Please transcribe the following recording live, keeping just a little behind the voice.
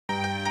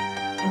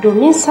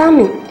Domin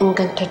samun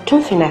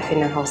ingantattun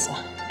fina-finan Hausa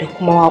da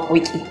kuma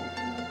waƙoƙi,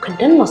 ku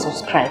danna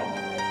subscribe.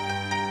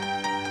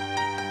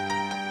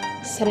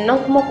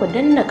 Sannan kuma ku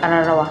danna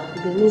ƙararrawa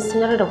domin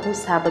sanar da ku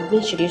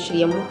sababbin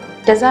shirye-shiryenmu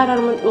da zarar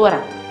mun ɗora.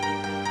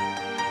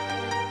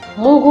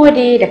 Mun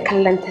gode da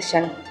kallon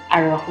tashar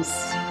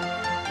AL-RAHUZ.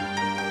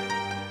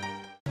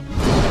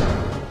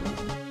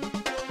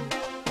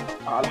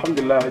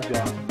 Alhamdulillah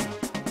hajiya.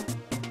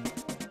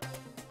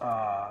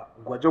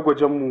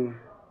 Gwaje-gwajenmu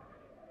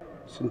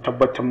sun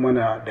tabbatar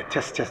mana da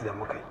test da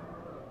muka yi,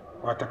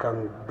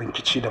 watakan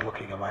bincike da muka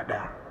yi gaba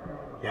ɗaya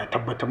ya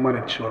tabbatar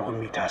mana cewa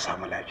ummi ta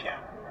samu lafiya,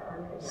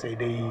 sai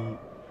dai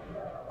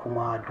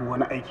kuma duk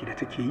wani aiki da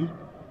take yi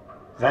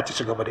za ta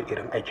ci gaba da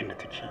irin aikin da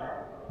take yi.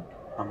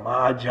 Amma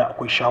hajiya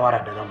akwai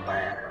shawara da zan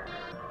bayar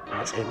a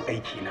matsayin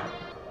aiki na.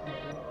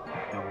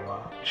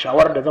 Yawwa,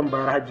 shawarar da zan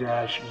bayar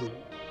hajiya shi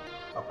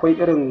akwai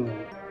irin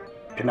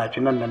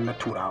fina-finan nan na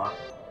turawa,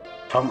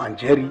 Tom and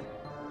Jerry,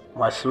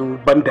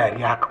 masu ban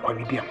dariya haka,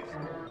 comedian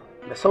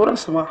da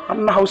sauransu ma har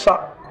na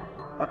Hausa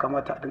ya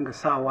kamata a dinga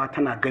sawa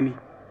tana gani,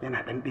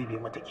 yana dan ɗebe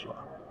mata kewa.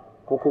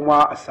 Ko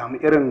kuma a samu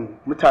irin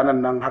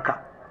mutanen nan haka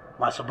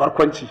masu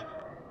barkwanci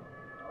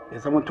ya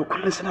zama to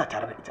kullum suna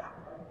tare da ita.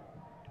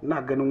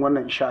 Ina ganin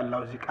wannan insha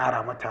Allah zai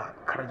ƙara mata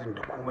karjin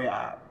da komai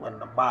a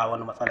wannan, ba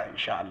wani matsala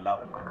insha Allah.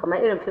 Kamar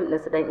irin fim ɗin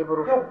su Dan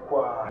Ibro.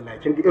 Yawwa, Allah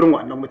kin ga irin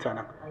wannan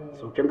mutanen.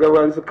 So kin ga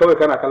wani kawai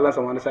kana kallon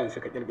sa wani sa'in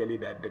suka kirgale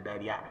da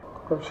dariya.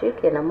 To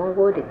shikenan, mun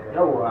gode.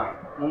 Yawwa,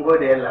 mun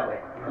gode yalla bai.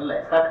 Allah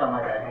ya saka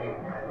ma da alheri.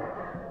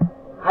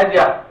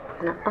 Hajiya.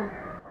 Na'am.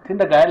 Tun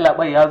daga yalla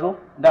bai ya zo,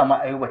 dama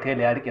Ayuba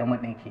Tela ya rike min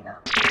ɗinki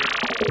na.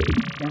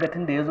 Kin ga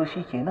tunda ya zo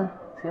shikenan,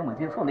 sai mu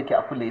je, so nake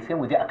a kulle, sai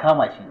mu je a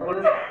kama shi.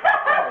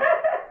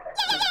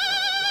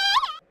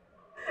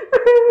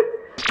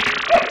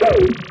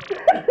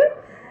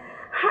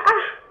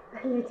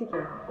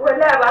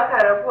 Wallahi ba ka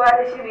rabuwa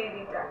da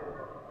shiririta.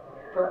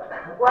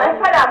 Wai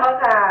fada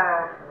maka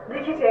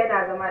likita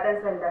yana zama dan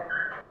sanda.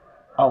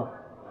 Au,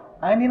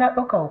 ai ni na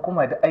ɗauka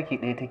hukuma da aiki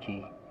ɗaya take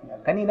yi.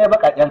 Gani na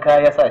baƙaƙen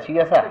kaya yasa, shi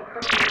yasa.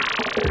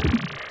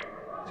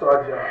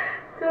 Hajiya,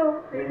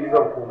 ni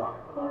zan koma.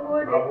 Mun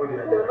gode. Na gode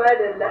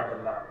da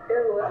Allah.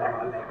 Yawwa.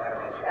 Allah ya ƙara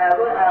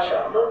lafiya.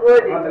 Mun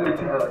gode.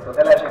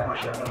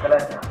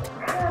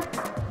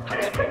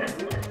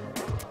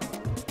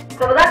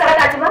 To ba za ka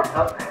raka shi ba?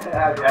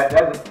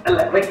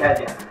 Allah ya baki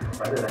hajiya.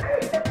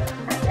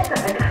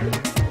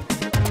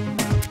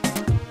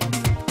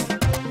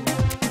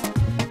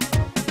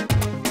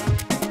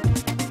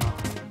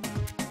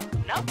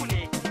 Naku ne,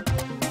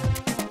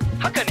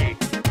 haka ne.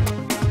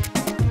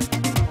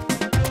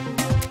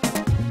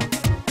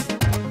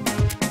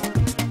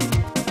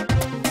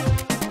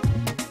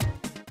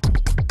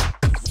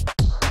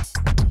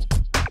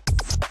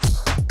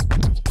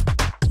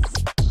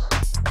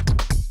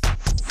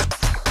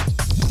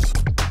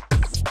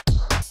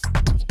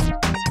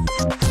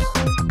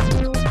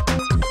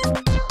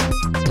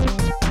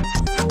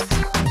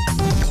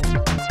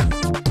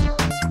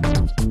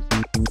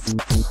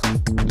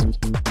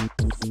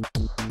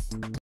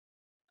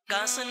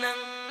 Gasunan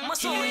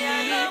masoya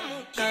namu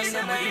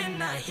kana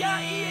murna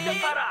yayi da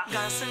fara,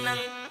 gasunan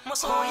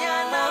masoya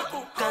naku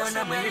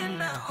kana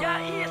murna ya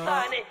isa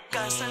ne,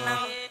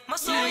 gasunan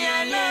masoya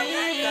namu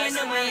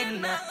kana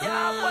murna ya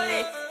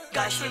kware,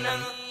 gasunan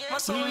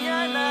masoya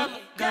namu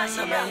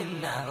kana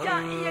murna ya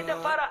iya da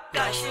fara,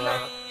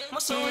 gasunan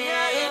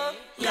masoya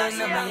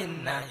kana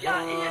murna ya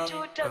iya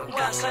cutar,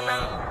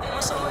 gasunan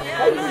masoya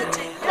namu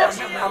kana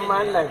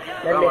murna.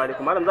 Assalamu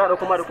alaikum, malam za a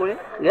dauko ma da ko ne?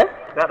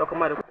 Za a dauko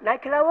ma da ko? Na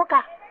kirawo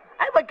ka.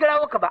 Ai ban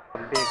kirawo ka ba.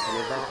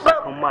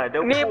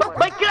 Ni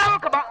ban kirawo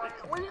ka ba.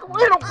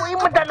 Irin koyi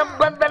mutanen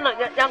banzan nan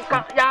yan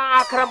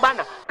akaran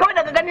bana. Kawai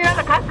daga gani na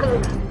ka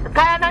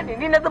kaya na ne,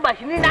 ni na zuba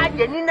shi, ni na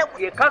ajiye, ni na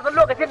ka san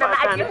lokacin da na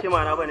ajiye. Ba ta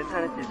ma na bane,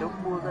 ta nace dan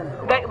ko zan.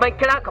 Ban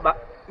kira ka ba.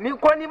 Ni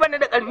ko ni bane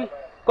da karfi.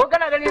 Ko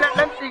kana gani na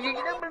dan tsigi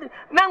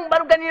nan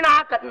bar gani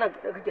na haka ina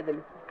kake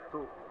gani.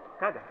 To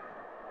kaga.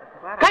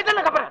 Kai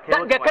dalla ka fara.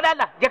 Je ka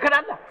dalla, je ka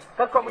dalla.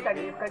 Kakko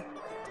mutane kai.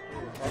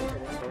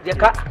 Je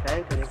ka.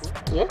 Kayanka ne ko?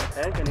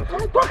 Kayanka ne ko?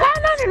 To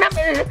kayana ne na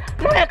me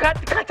ka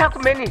ta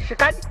kuma ne shi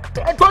ka.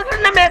 To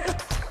na me ka.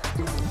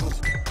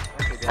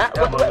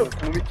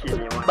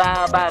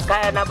 Ba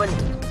kayana bane.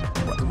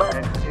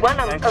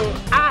 Wannan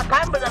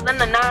kayan bazan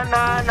nan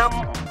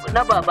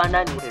na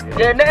babana ne.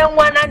 Na yan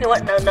wana ne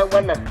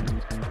wannan.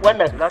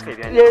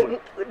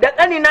 Da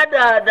kanina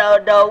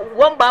da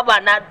wan baba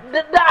na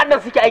da annan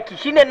suke aiki,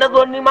 shine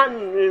nazo ni ma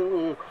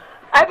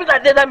ai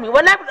bisa zai zami,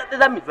 wallahi bisa zai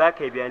zami. Za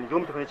ka yi bayani, zo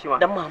mu tafi cewa.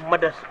 Dan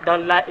Muhammadu,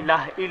 dan la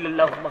ilaha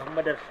illallah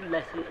Muhammadu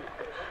Rasulullah,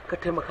 ka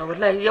taimaka,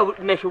 wallahi yau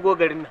na shigo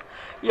garin nan,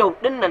 yau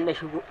din nan na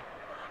shigo.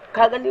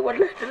 Ka gani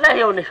wallahi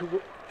yau na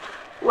shigo.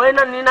 Wai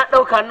nan ni na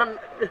dauka nan,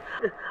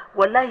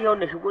 wallahi yau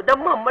na shigo, dan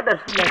Muhammadu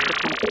Rasulullah ka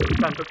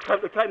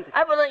taimaka.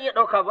 Ai ba zan iya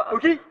dauka ba.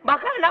 Ba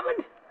kana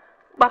bane.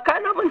 Ba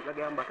kana bane.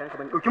 Daga yan ba kana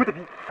bane. Dauki mu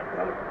tafi.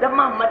 Dan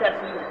Muhammadu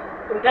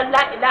Rasulullah, dan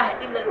la ilaha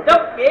illallah, dan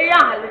me ya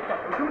halitta.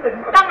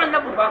 Dan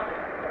annabi ba.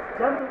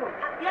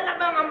 Yalla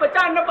ban ambata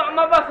annabi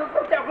amma ba su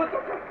sauke abu.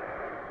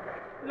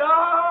 La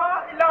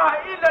ilaha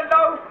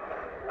illallah.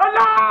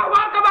 Allahu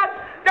akbar.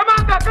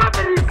 Jama'a ka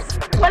kafiri.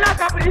 Wala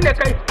kafiri ne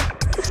kai.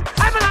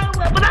 Ai ba za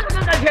ka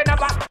ga karshe na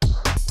ba.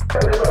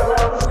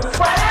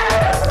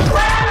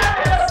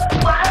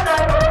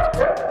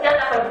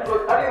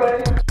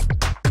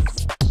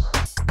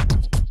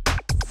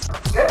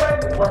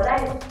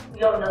 Wallahi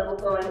yau na zo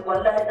kawai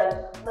wallahi dan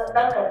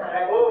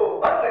karkara. Oh,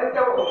 ba ka yi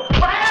kyau.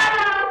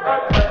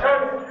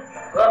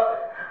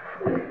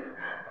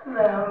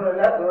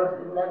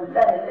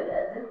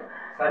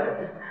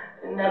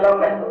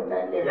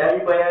 Ya yi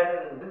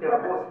bayanin duk da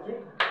ko suke?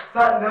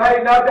 Na bi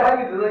hanyar da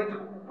zai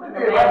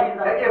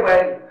ci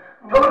bayani.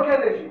 Tauke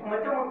da shi.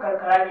 Mutumin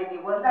karkara ne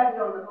wallahi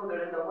yau na zo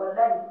garin nan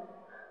wallahi.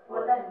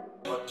 Wallahi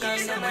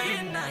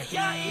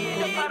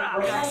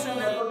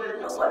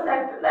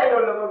yau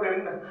na zo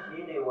garin nan. Shi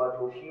ne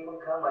wato shi mun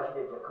kama shi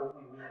da jakan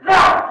wuyi.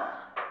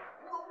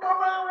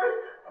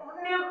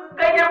 Ni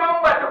ganye man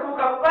ba ta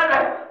kuka ba na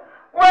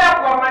waya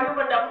kuwa ma ni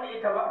ban da mun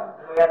ita ba.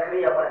 Ya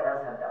karya mana dan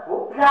sanda ko?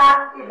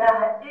 La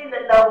ilaha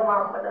illallah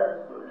Muhammadur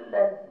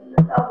Rasulullah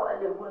sallallahu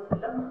alaihi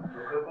wasallam. To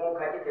kai kuma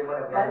ka kike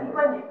mana bayani.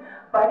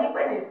 Ba ni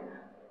bane.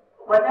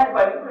 Wallahi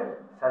ba ni bane.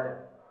 Sajan.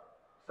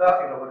 Sa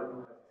ki gaba da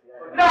duka.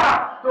 La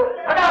to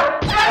ana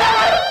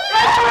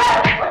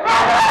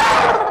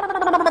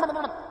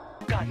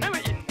ga nawa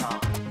inna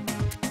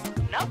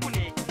naku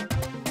ne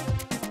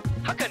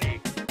haka ne.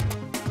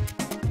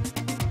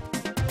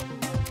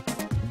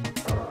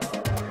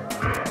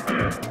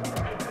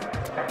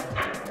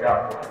 Ya.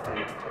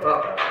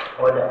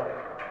 Oda.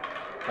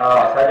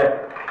 Sajan.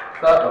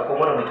 Sa da kuma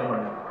mana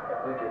mutumin nan.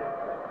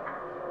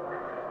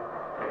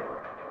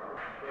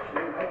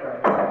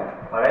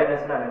 Marai da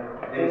suna nan.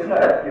 Suna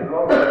da cikin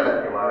zuwa ba da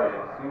suke marai.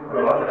 Su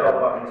ba su dawo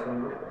ba sun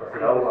ba su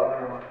dawo ba.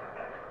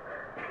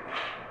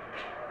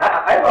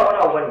 Ai ba wani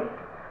abu bane.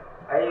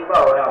 Ai ba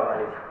wani abu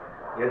ne.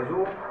 Yanzu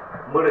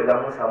mun riga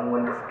mun samu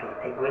wanda suke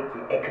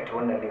aikata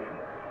wannan laifin.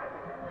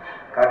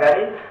 Ka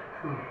gane?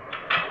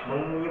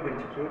 Mun yi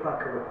bincike ba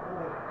ka da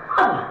komai.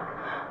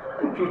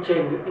 an cuce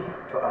ni.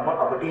 To amma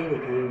abu ɗaya ne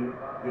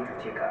kai ya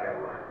cuce ka a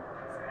rayuwa.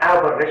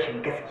 Tsabar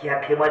rashin gaskiya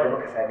kai ma da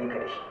muka same ka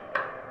da shi.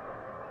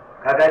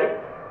 Ka gane?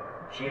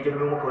 Shi ya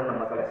janyo maka wannan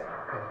matsalar.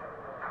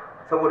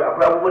 Saboda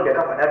akwai abubuwan da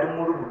ka faɗa duk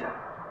mun rubuta.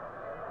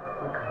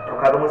 To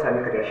kaga mun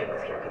same ka da rashin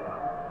gaskiya kai ma.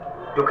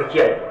 To ka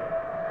kiyaye.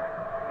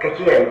 Ka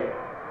kiyaye.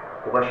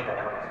 Ku ba shi ta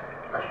tabbas.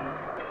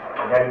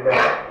 Na riga.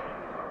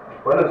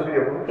 Wannan su ne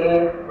ku?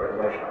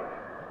 Ba shi.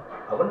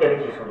 Abin da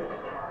nake so da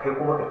kai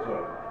kuma ka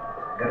kiyaye.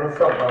 Garin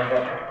son banza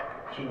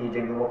shi ne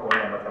janyo maka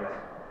wannan matsalar.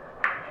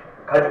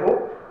 Ka ji ko?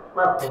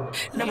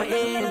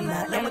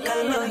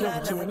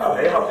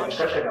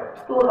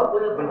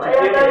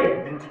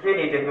 Bincike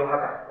ne janyo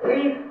haka.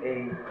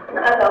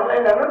 Na samu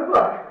ina nan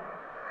zuwa.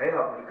 Kai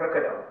haƙuri karka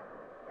da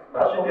ba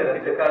shi ke da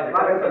nake kaji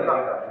kan sanin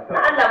ka. Na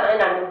Allah ma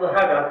ina nan zuwa.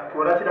 Kaga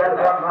to na shi da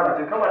Allah ma da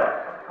jin kamar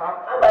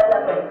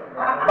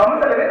ba mun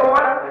da kai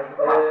wala.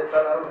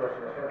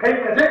 Kai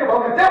ka je ka ba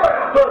mu je ba.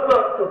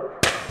 To.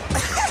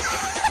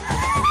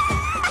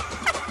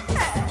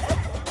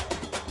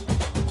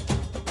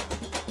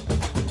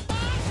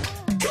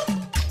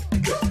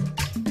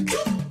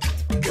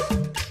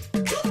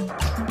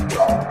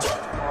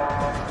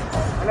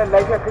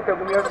 lafiya kai ka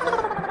gumi ya kuma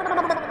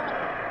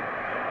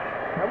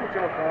na mu ce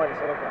maka wani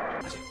sarrafa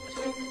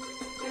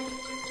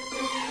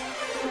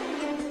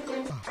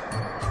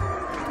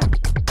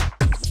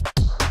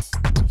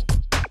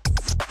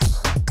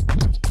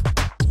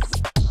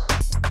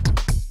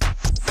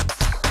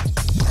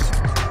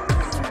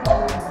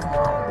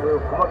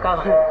kuma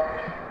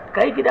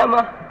kai gida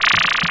ma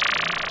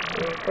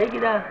kai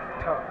gida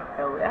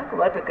ya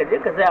kamata ka je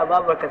ka saya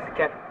babar ka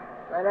siket.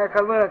 Ana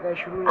kalmar kan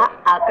shiru ne.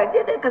 A ka je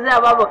dai ka saya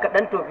babar ka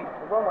dan tofi.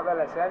 Ba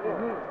matsala sai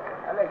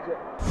Allah ke.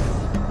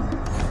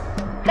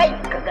 Kai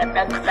ka ga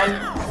dan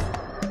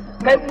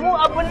kai mu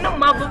abun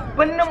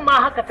nan ma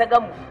haka ta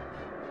gamu.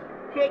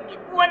 Ke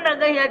wannan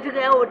gan ya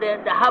cika yawo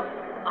da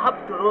hab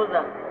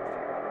turoza.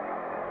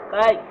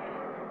 Kai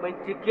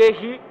bincike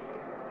shi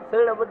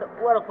sun rabu da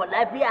uwar ku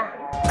lafiya.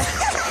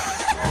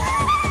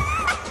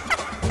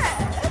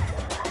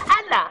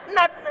 Allah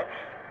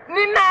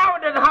ni na yawo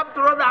da hab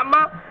turoza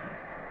amma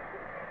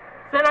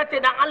sai na ce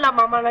dan Allah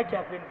mama na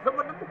kyafe ni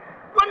saboda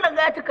wannan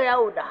ga ya cika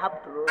yawo da hab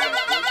turoza.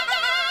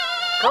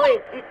 Kawai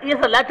yi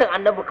salatin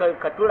annabi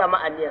ka tura ma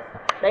aniyar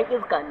dan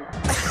iska ne.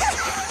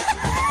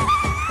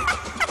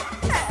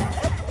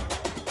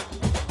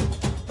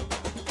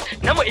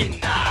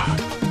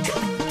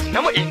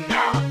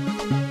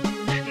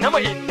 Nama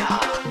inna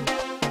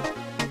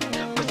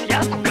kusiya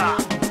kuka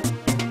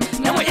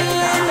nama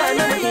inna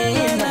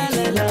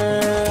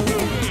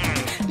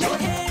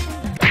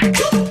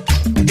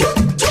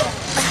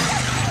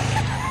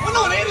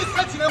wannan wani irin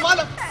tsanci ne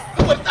malam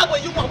kawai tsabar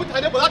yin wa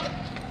mutane ba za ka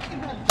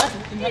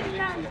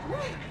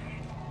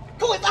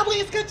kawai tsabar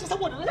iskanci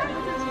saboda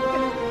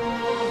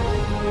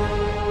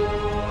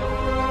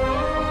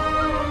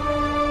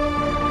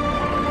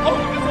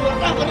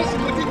wani shi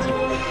mutunci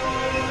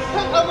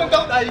kan abin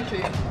dauda yake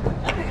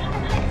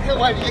kai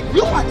wani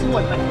yi wacin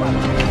wannan ba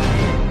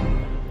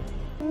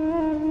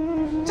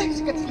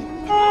shiga ciki.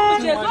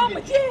 Zo mu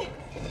je.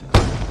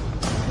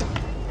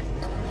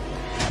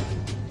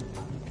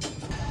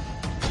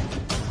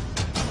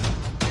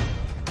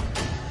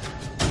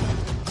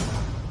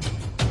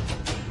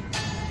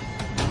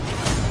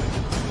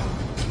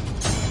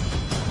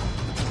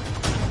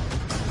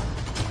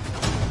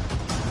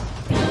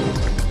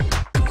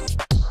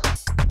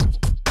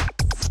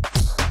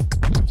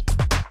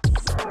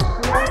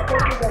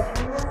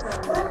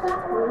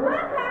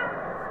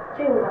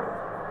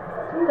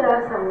 Tunda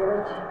ya samu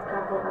ranci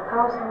kafin a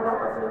kawo sauran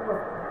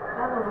abubuwan,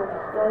 ta gama da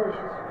kyale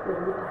shi su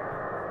firgita.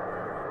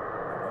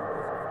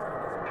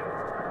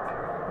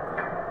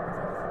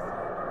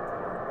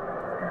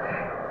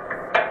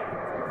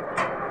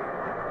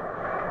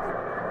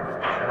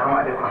 Salamu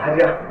alaikum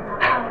hajiya.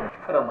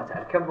 Fara mace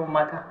alkyabban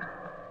mata.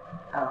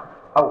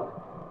 Au,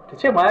 ta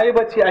ce ma yayi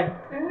bacci ai.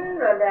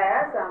 Da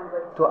ya samu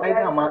bacci. To ai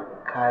dama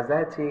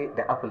kaza ce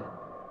da apple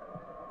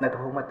na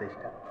taho mata shi.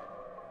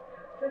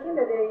 To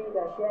tunda dai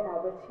gashi yana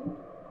bacci,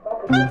 ba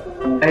ka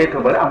Eh to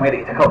bari a mai da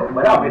ita kawai,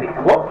 bari a mai da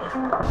ita ko?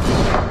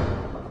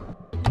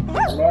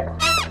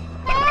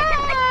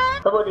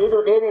 Saboda ido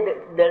ɗaya ne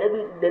da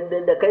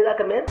rabi da kai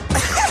zaka mayar?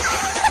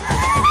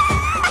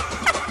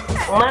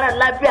 Mara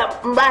lafiya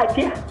ba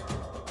ki?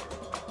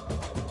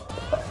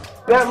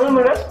 Ya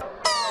murmura?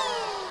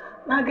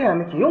 Na gaya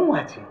miki yunwa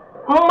ce.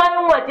 Mun ma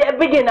yunwa ce a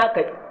bige na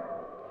kai.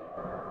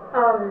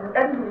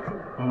 ɗan mutum.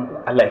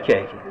 Allah ya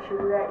kiyaye ki.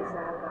 Shiru ya isa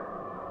haka.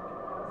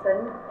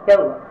 Sannu.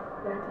 Yawa.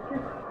 Ya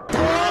cikin.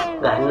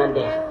 Ga nan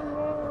da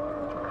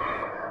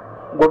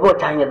gobe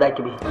wata hanyar za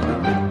ki bi?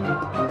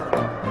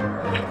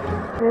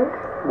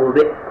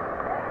 Gobe.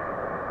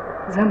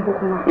 Zan bi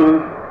kuma.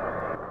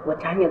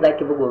 Wata hanyar za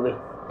ki bi gobe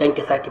don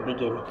ki sake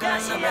bige ni.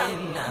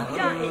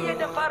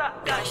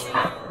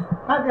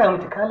 Na gaya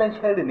miki kalan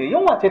sharri ne,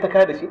 yunwa ce ta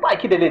kaya da shi, ba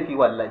ki da laifi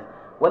wallahi.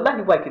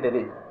 Wallahi ba ki da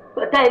laifi.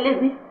 Ta yi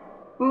laifi?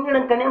 In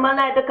irin ka ne ma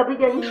na yadda ka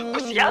bige ni?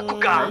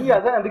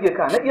 Iya za a bige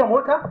ka, na iya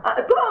mota?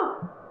 To,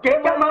 ke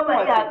ma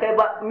ba iya kai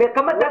ba, me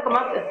kamar ta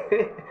kamar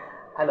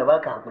Allah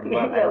baka hakuri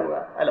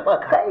ba. Allah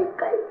baka.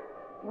 Kai.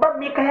 Ban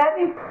mi ka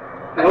yaɗi.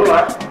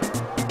 Yawa.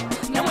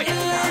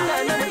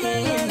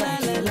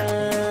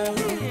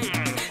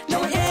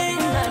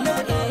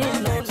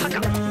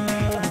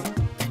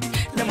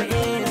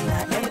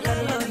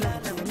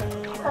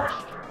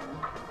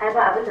 Ai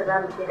ba abin da za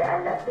mu ce da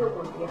Allah sai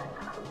godiya.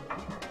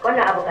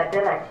 Wannan abu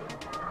kaddara ce.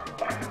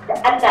 Da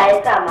Allah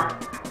ya sa ma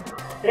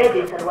rai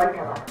bai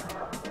salwanta ba.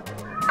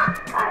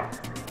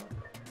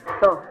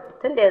 To,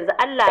 tunda yanzu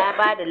Allah ya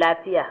ba da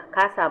lafiya,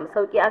 ka samu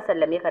sauki an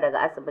sallame ka daga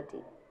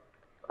asibiti.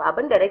 To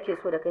abin da nake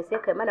so da kai sai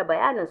kai mana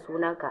bayanin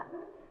sunanka,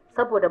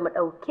 saboda mu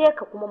ɗauke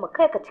ka kuma mu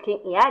kai ka cikin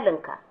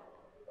iyalinka.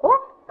 Ko?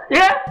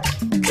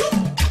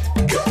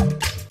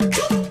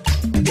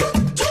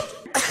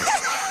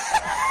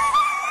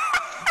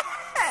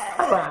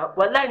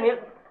 Wallahi ne.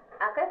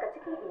 A kai ka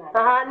cikin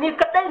iyali.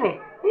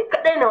 Ni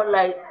kadai ne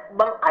wallahi.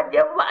 Ban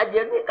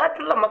ajiye ni ka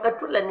tula maka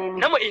tula ne ni.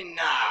 Nama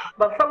inna.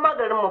 Ban san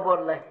maganin mu ba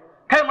wallahi.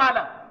 Kai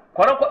malam,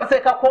 kwaran kuɗi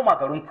sai ka koma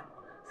garinku.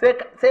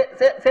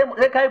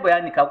 Sai ka yi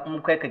bayani ka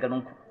mun kai ka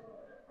garinku.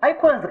 Ai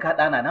ko yanzu ka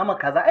ɗana naman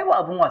kaza ai ba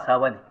abun wasa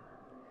bane.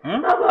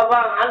 Haba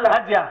Allah.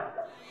 Hajiya,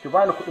 ki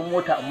bani kuɗin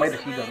mota in mai da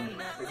shi garinku.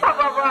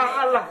 Haba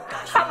Allah.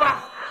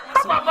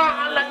 Haba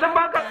Allah dan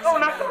ba ka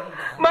kauna ka.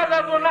 Ba ka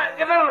zo na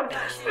gidan.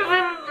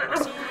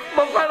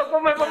 Ban fara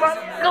komai ba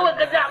kawai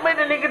ka ja mai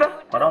da ni gidan.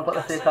 Kwaran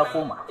kuɗi sai ka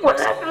koma.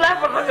 Wallahi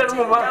lafa ka garin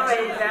mu ba.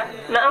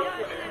 Na'am.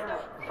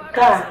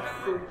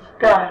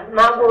 Ka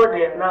na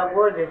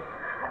gode.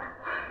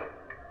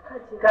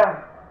 Ka.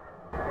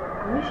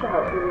 Mishi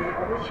haƙuri,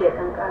 a mishi ya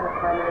ɗan ƙara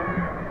kwana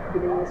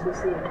gidan ya so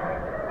sai ya.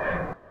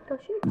 To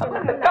shi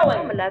ke kawai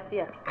mu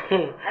lafiya.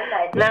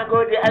 Na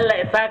gode Allah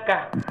ya saka.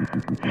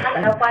 Aka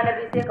ɗan kwana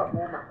biyu sai ka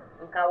koma.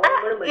 In kawo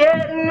murmuri.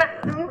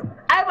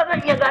 Ai ba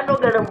zan iya gano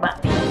garin ba.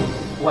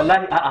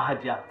 Wallahi a'a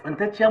Hajiya,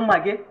 tsintacciyar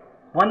mage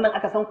wannan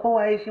aka san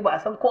kowaye shi ba a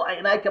san ko a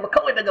ina yake ba,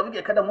 kawai daga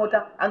buge ka da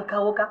mota an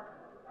kawo ka.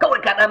 Kawai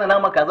ka ɗana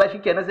naman kaza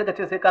shikenan sai ka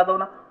ce sai ka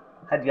zauna.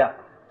 Hajiya,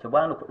 ki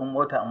bani kuɗin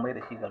mota in mai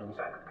da shi garin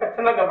su. Ka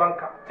tuna gaban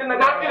ka. Tuna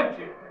na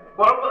ƙirce.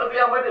 Waran kuɗi sai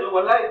ya mai da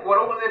wallahi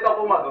waran kuɗi sai ka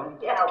koma garin.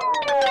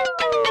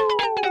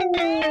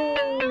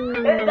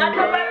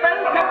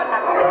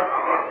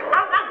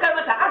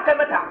 An kai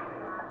mata.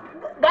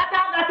 Gata.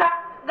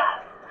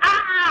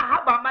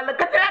 Haba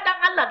malaka ta dan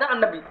Allah dan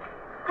Annabi.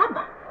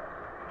 Haba.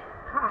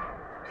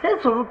 Sai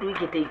surutu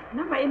yake ta yi.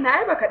 Nama ina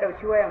ai baka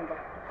ɗauki wayan ba.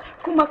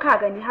 Kuma ka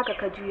gani haka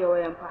ka juya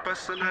wayan fa.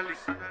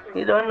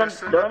 Ni da wannan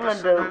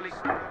da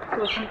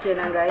To shi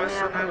kenan ga yana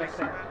ya kuma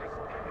sa.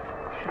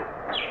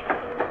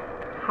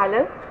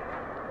 Halal?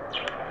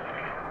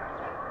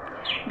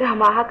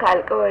 Dama haka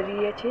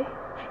alƙawari ya ce,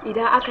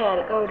 idan aka yi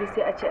alƙawari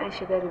sai a ce an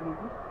shiga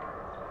rubutu.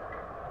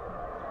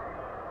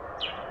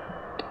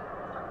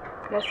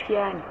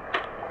 Gaskiya ne.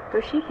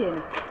 To shi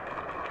kenan.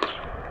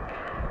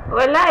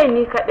 Wallahi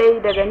ni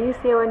kaɗai daga ni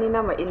sai wani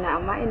na ma'ina,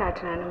 amma ina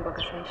tunanin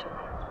baka san shi ba.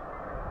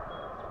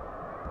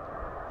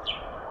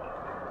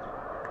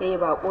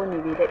 Baƙo ne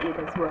bai daɗe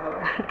da zuwa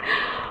ba.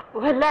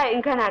 Wallahi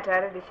in kana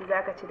tare da shi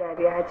zaka ci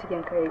dariya har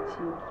cikin kai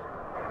ciwo.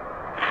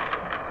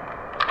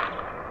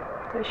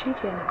 To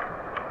shikenan.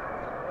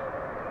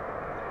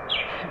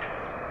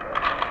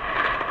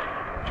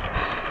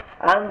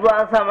 An zo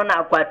an sa mana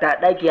akwati a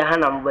ɗaki ya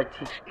hana mu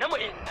bacci.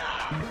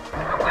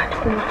 Akwati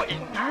kuma.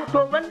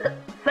 To banda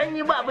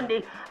sanyi ba abin da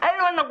yi. Ai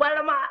wannan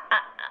gwara ma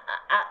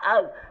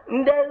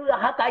in dai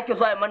haka ake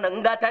so a mana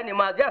in gata ne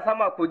ma zai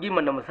sama kogi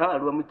mana mu san a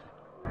ruwa muke.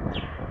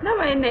 Na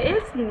mai na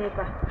AC ne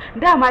fa.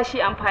 Dama shi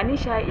amfani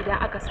shi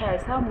idan aka sa ya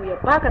samu ya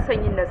baka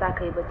sanyin da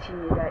zaka yi bacci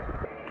ne daɗi.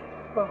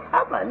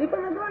 Haba ni fa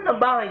na wannan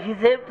bawan shi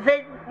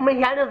sai mun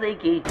yaran sai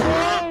ke yi.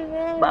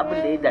 Ba abin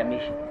da ya dame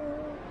shi.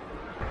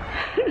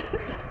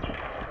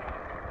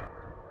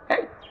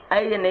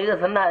 Ai da ne ga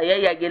sana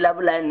yayyage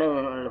labulayen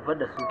nan rufe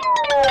da su.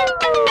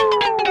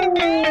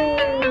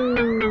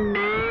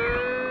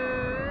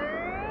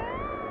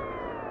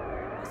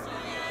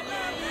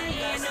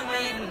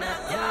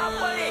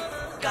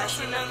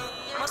 Gashi nan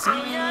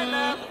masoya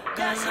na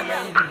gashi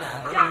nan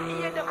ya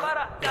iya da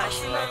fara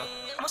gashi nan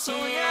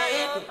masoya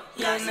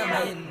ya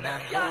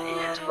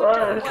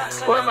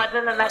wai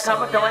matan nan na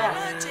kama ta waya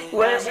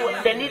wai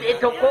da ni da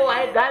ita kowa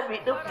ya gabi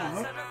din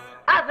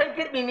a san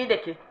kirbi ni da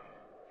ke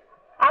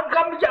an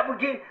ga miji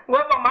abuki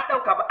wai ba ma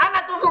dauka ba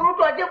ana ta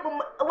surutu a jibin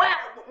waya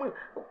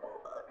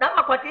dan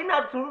akwati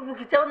ina surutu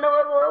ki ce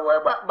wai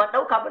ba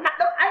dauka ba na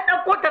ai dan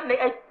kotar ne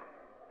ai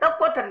dan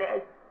kotar ne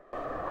ai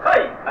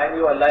kai ai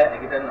ni wallahi a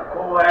gidan nan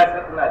kowa ya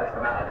san ina da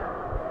sana'a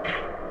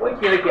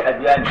wanke yake a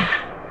biya ne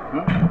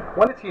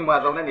wani ci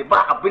ma zaune ne ba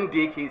abin da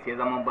yake sai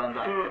zaman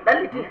banza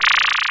dan liti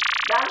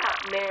dana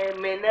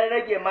me na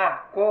rage ma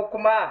ko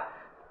kuma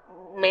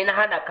me na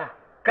hana ka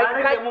ka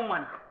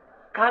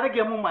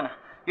rage mun mana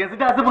yanzu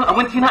da zubin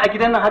abinci na a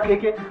gidan nan haka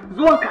yake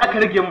zuwanka aka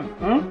rage mun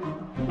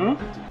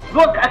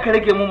zuwanka aka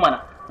rage mun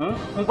mana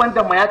in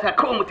gwanda mayata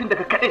kawai mutum da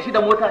ka kaɗe shi da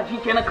mota shi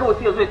kenan kawai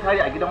sai ya zo ya tare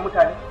a gidan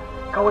mutane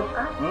kawai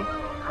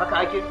haka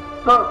ake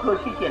to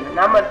shikenan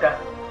na manta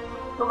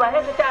to ba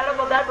sai ka ci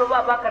araba gado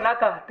ba baka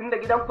naka tunda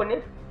gidanku ne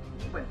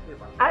ban ce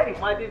ba ai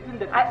ma dai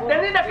tunda da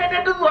ni da kai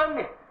dai duk zuwan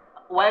ne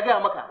wa ya gaya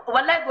maka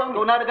wallahi zuwan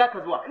to na riga ka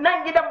zuwa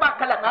nan gidan ba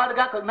kala na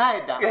riga ka na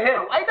yadda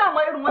ai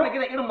dama irin wannan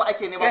gidan irin mu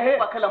ake ne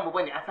ba kalan mu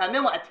bane a same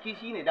mu a ciki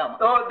shine dama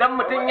to dan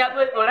mutun ya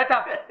zo ya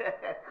tsorata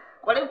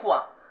kwarai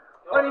kuwa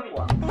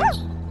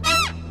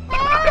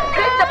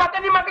kai da baka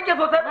ni ma kake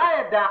so sai na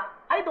yadda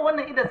ai da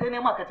wannan idan sai ne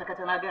ma kace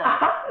kace na ga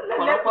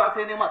kwarai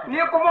sai ne ma kace ni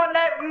kuma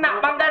ina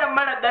bangaren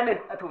mara ganin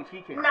to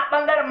shike ina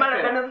bangaren mara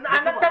ganin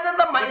an ta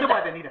zan ma zuba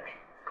da ni da kai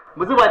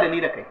mu zuba da ni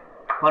da kai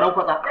faran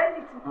kwatsa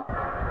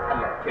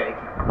Allah ya yi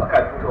baka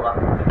fitowa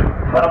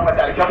faran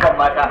mata alkan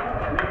mata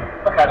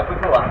baka da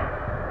fitowa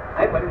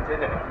ai bari in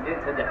canza kai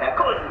canza kai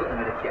kawai su da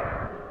da kiya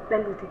dan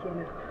liti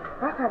kenan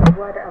baka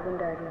rabuwa da abin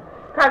dariya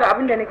kaga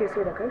abin da nake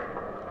so da kai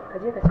ka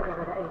je ka ci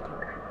gaba da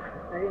aikinka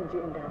bari in je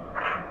in dawo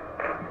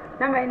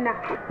na mai ina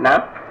na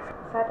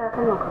sata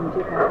kuma ka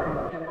je ka raka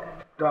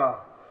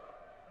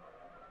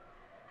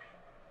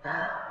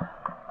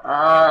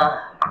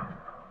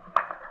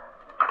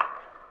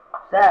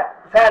da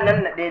sa nan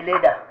na ɗaya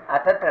leda a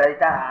tattara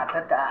ita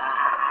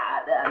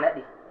a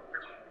naɗe.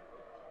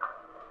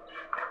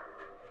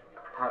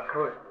 Ha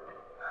kawai.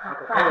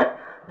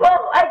 To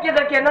aiki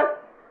da kenan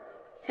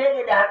sai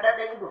ne da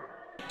haɗaɗɗen ido.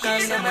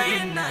 Gasu nan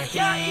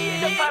ya iya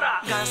da fara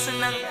gasu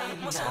nan ya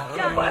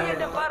iya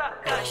da fara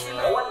gashi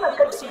nan. Wannan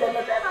kan gidan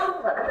na sai na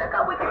rufa ka ka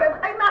bar gidan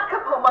ai na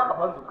kafa ma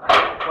kafan zuka.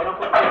 Wannan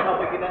kun sai ka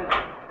bar gidan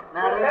nan.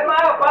 Na rai ma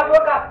ya kwato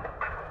ka.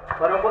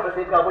 Wannan kun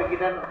sai ka bar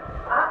gidan nan.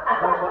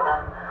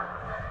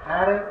 Na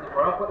rai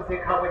wannan kun sai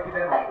ka bar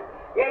gidan nan.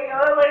 Yayi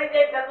wai bari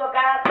je ka zo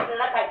ka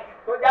na kai.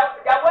 To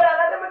jagora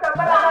na da mutan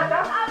fara mata.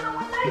 A nan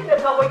wallahi sai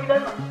ka bar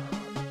gidan nan.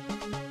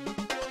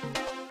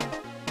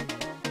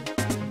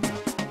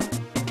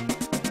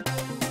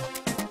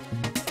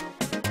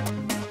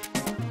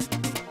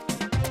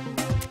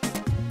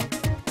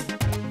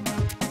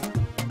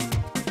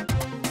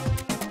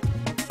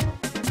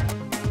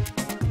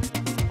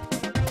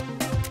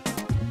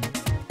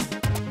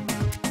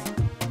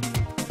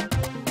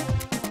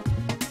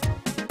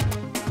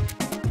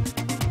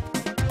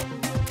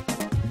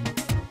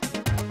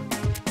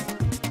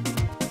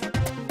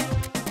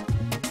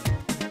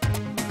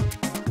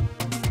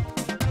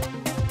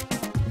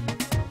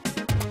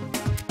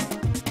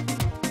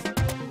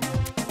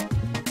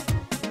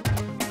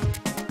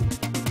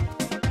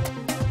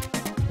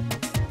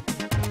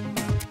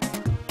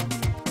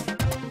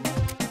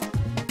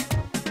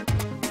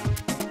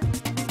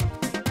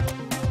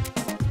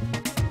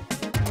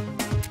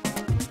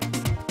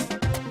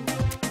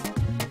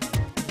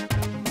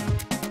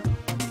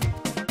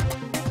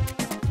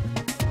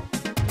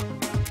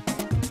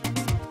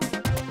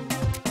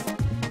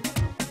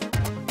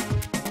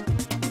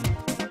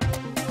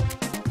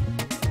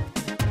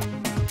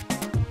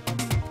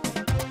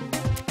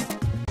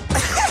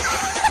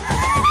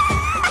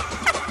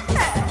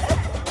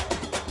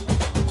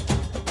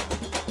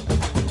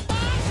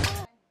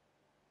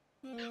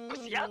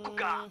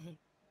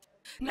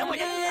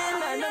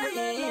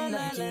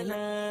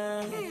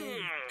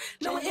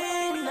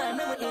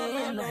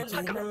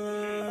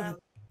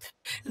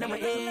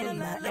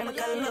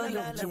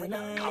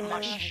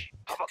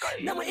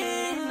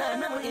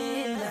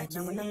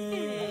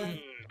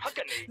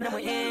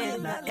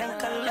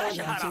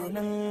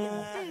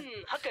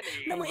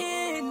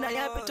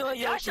 ya fito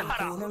ya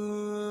shahara.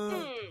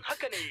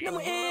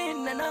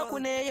 Na naku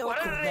ne yau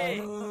kurare.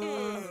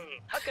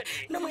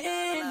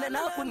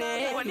 Naku ne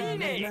wani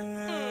ne.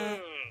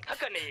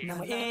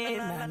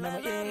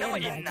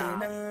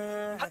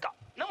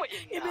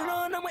 Ibiro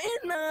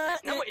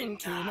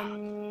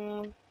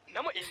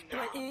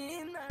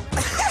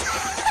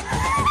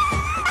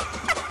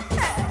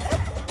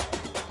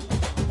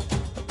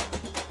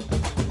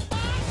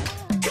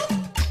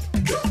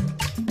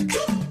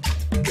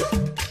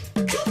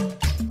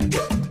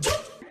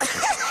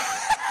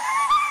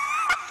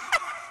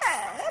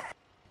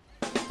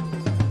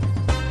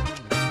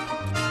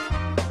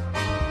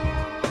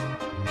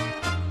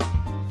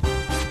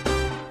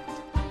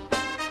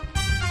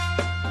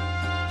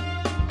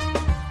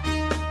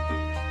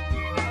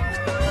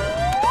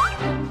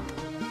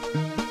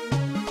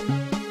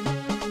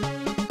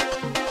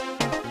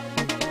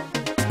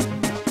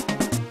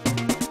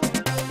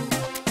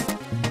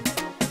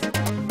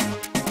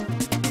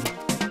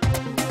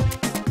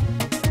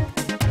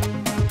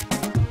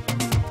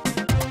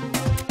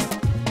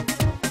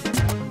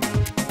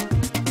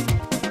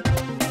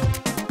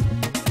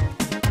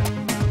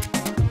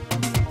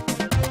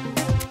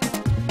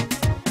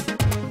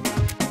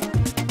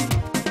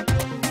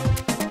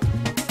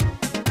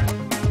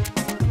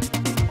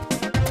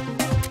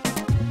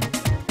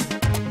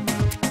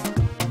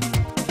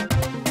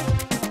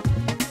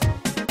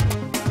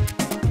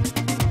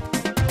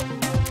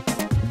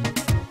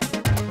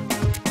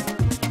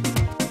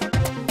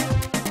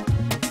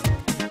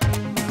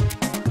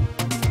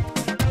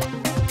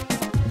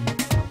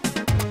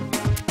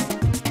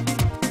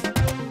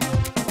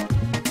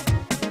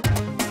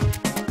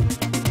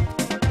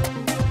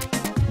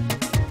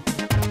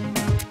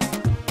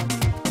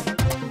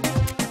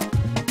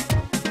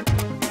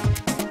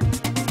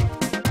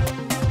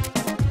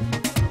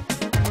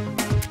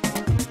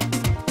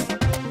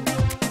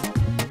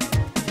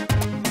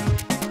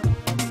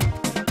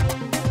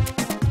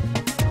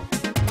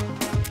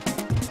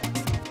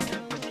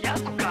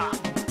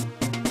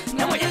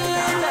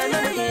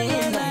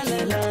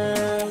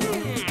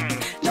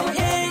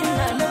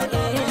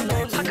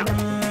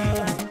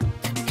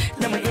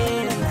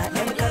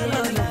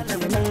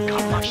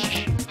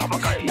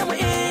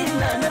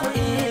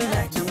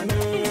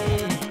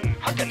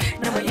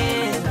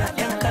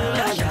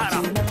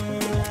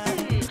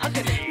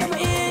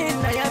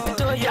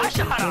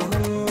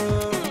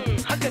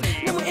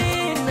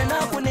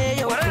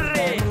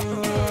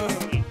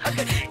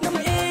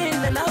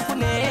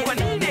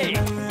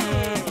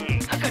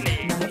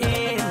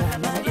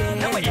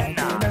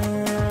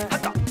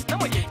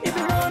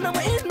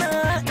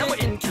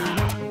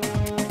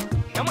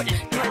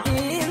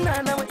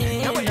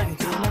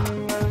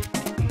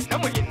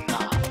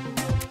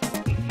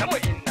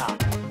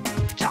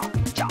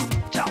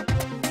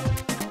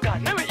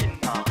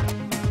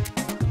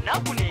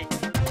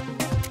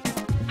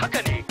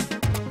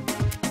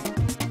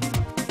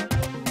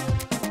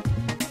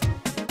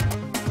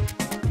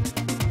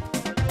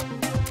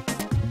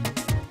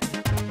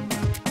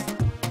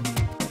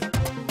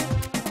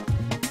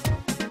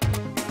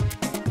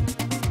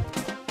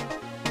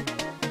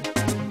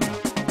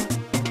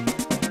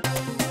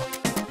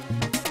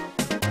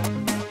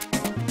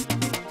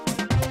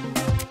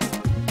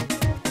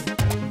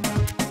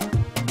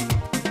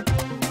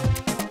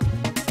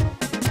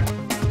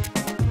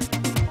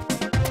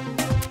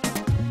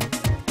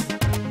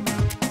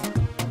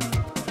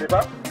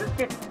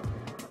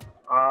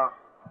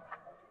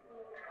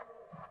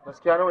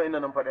gaskiya nawa ina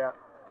nan fa daya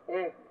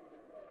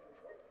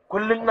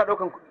kullum ina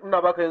daukan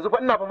ina baka yanzu fa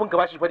ina fa binka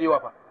bashi fadewa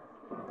fa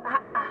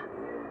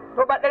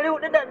to ba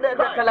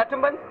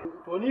 430 bane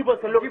to ni ban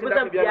san lokacin da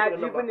ka biya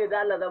jibi ne da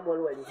Allah zan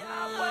walwale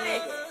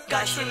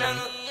gashi nan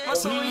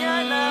masoya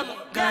na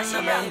gashi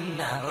ya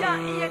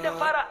iya da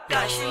fara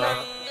gashi nan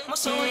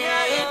masoya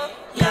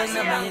ya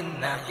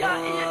na ya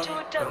iya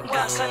cutar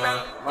gashi nan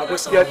ma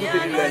gaskiya duk da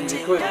lillahi ne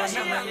kawai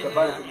ka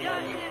ba ni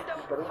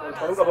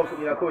kuɗi gaban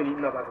kuɗi na kawai ni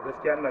ina ba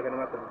gaskiya ina ganin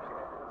haka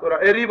saboda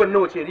ai riban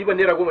nawa ce riban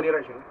naira 10 naira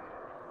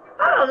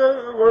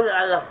 20 gode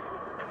Allah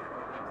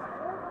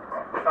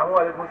assalamu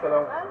alaikum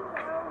salam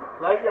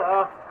lafiya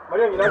a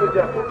Maryam ina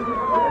gajiya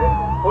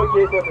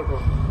okay to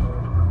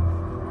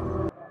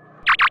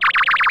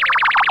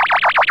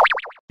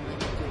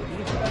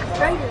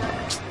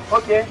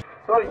okay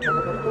sorry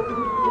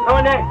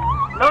nawa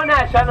ne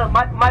a shanar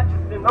matches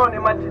din nawa ne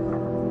matches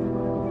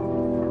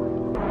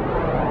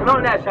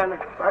nawa ne a shanar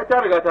ai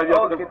ta riga ta biya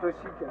kudin okay to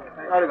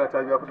shikenan ta riga ta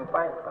biya kudin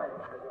fine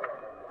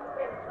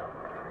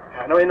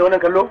nawa ne wannan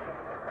kallo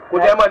ko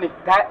jama ne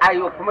ta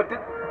ayo kuma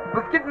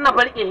biskit na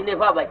farke shi ne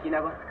fa baki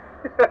na ba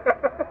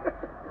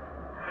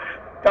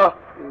ta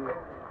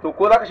to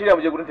ko za ka shirya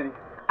mu je gurin ta ne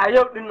a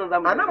yau din nan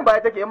zamu a nan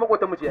baya take yan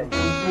makotan mu ce yayi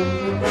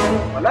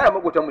wallahi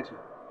makotan mu ce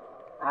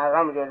A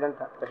za mu je wajen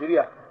ta. Ka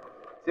shirya.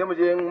 Sai mu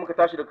je in muka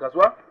tashi daga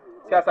kasuwa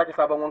sai a sake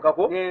sabon wanka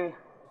ko?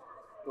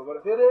 To bari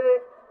sai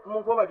dai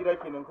mun koma gida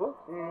kenan ko?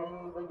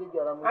 Dan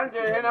gyara mu. An je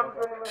yana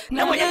fito ne.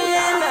 Namu ina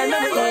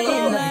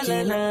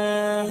kenan.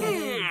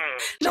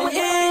 Namu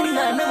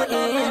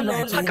ina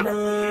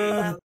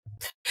kenan.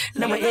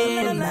 Namu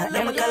ina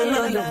ɗan kallo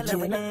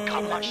kenan.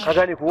 Ka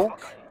gane ko?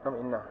 Namu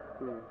ina.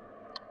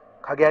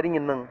 Ka ga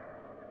yarinyin nan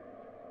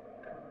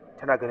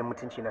tana ganin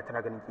mutunci na,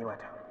 tana ganin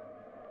kimata.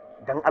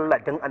 Dan Allah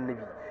dan Annabi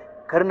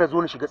kar na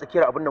zo na shiga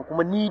tsakiyar abin nan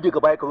kuma ni daga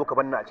baya ka zo ka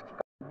banna a ciki.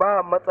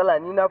 Ba matsala,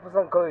 ni na fi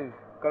son kawai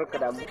kar ka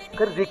damu.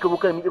 Kar zai ka zo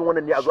kan irin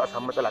wannan ne a zo a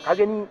samu matsala. Ka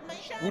gani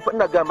ni fa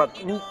ina ga ma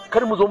ni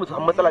kar mu zo mu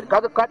samu matsala.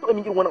 Kaga ka taɓa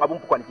min irin wannan abun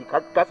kwanaki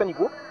ka sani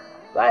ko?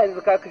 Ba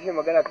yanzu ka kashe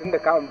magana tunda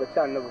ka ambaci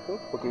Annabi ko?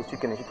 Okay,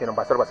 shikenan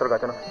basar ga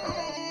ta nan.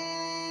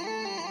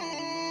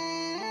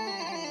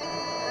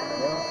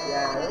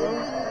 Ya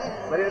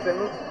bari da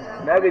sanu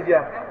na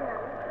gajiya.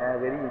 Ya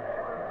gari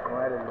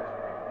kuma da Allah.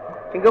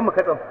 Kin ga mu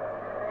katsam.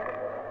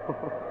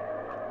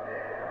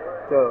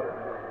 To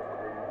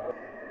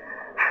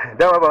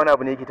dama ba wani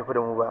abu ne yake tafi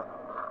da mu ba.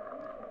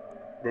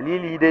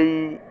 Dalili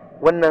dai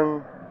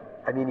wannan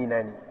amini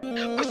na ne.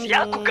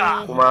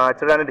 Kuma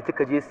tun ranar da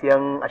kika je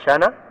siyan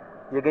ashana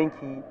ya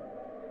ganki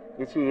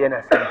ya ce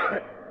yana son ki.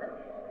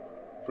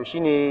 To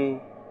shine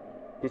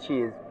ya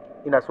ce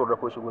ina so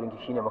rako shi gurin ki,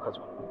 shine muka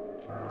zo.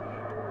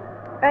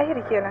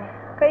 Ɗahir kenan.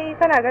 Kai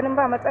kana ganin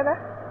ba matsala?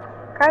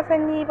 Ka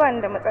san ni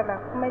ban da matsala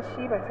kuma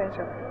shi ban san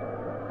shi ba.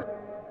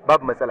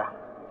 Babu matsala.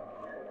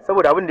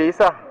 Saboda abin da ya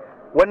sa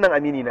wannan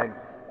amini na ne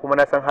kuma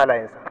na san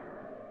halayensa.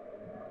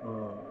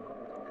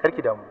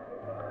 Karki damu.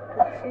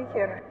 Shi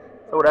kenan.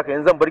 Saboda haka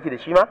yanzu zan barki da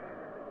shi ma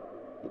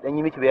ya dan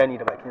yi miki bayani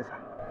da bakinsa.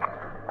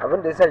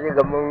 Abin da ya sa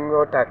ga mun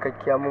yau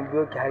takakkiya mun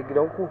biyo ki har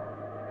gidanku,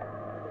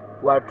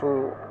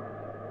 wato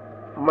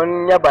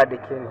mun yaba da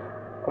ke ne,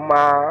 kuma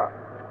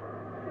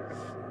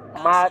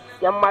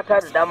yan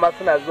mata da dama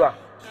suna zuwa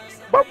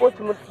babu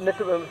wacce na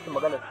taɓa musu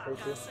magana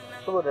sosai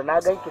saboda na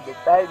ganki da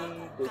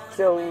tsari da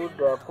kyau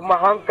da kuma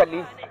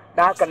hankali,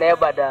 na haka na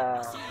yaba da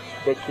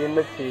ke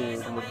nufi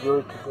mu biyo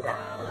ki gida.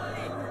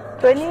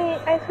 To ni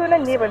ai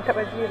sunan ne ban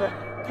taɓa ji ba,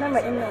 na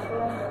ma'inna ko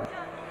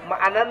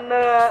ma'anan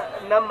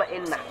na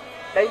ma'inna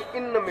dan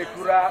inna mai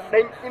tura,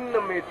 dan inna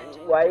mai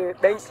waye,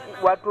 dan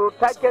wato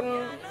taken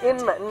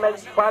inna in na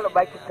fara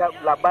baki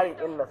labarin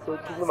inna sai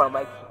ki ji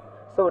mamaki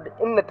saboda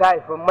inna ta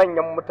haifi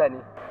manyan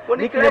mutane.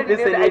 Wani kiran ne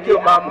da ake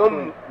maman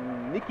mu,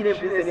 niki ne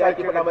bisa ne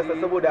ake faɗa masa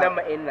saboda na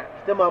ma'inna.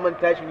 Ita maman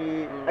tashi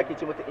ne ake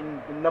ce mata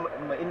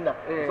ma'inna,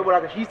 saboda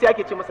haka shi sai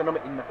ake ce masa na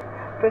ma'inna.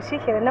 To shi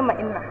kenan na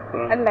ma'inna.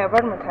 Allah ya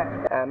bar mu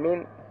tare.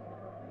 Amin.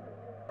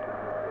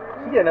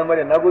 Shi kenan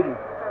Maryam, nagode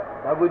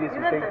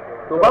sosai.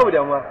 To babu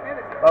damuwa.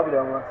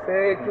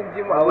 Sai kin ji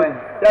mu a wani.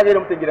 Ya ga da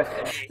mutan gida.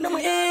 Na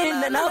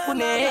ma'inna na ku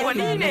ne.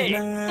 Wani ne?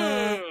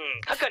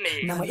 Haka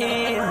ne. Na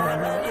ma'inna.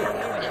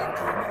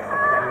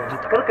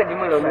 Karka ji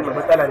mana wani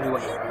matsala ne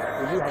wannan.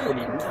 Ku ji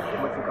hakuri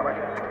kuma sai ka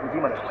bada. Ku ji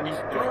mana.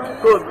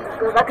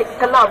 To za ka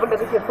kalla abin da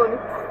kake so ne?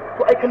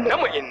 To ai kallon. Na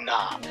ma'inna.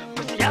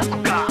 Ya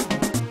kuka.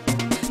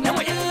 Na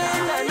ma'inna.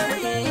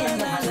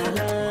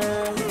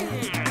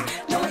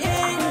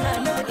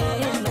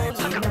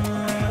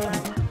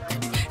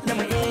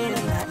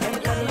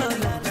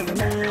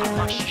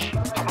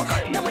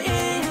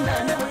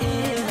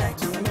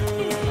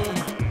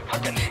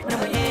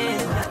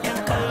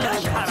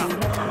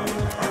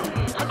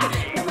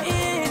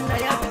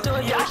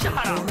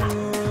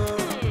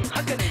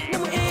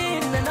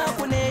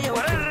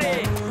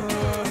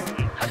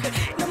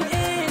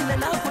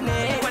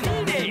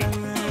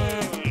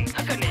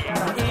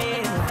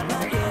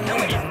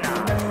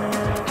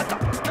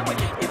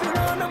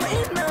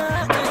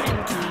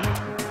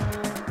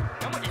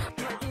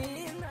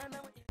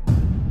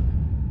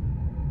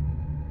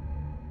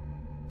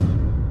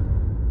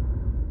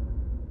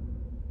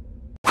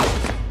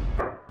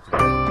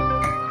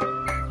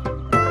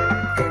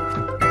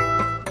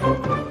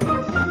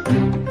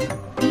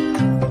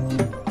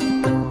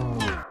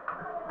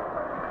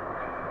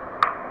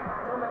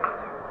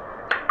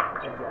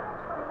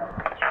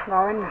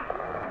 Ga wannan.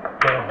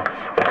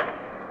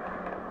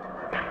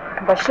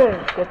 Bashir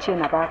ya ce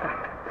na baka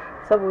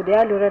saboda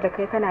ya lura da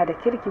kai kana da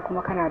kirki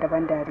kuma kana da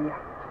ban dariya.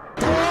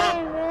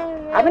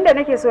 Abinda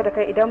nake so da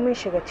kai idan mun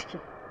shiga ciki,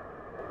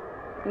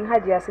 in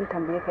Hajiya sun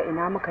tambaye ka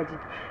ina muka je,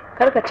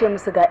 kar ka ce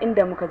musu ga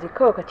inda muka je,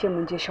 kawai ka ce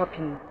mun je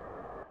shopping ne.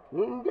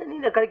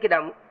 Ni da karki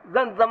da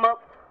zan zama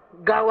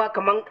gawa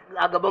kaman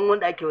a gaban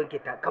wanda ake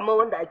wanke ta, kaman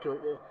wanda ake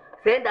wanke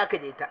sai yanda aka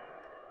je ta.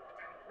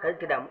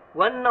 Karki da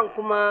wannan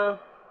kuma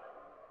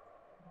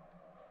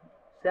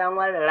sai an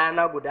ware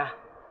rana guda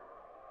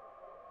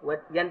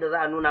yanda za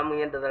a nuna min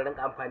yanda zan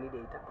rinka amfani da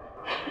ita.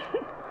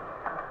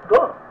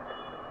 To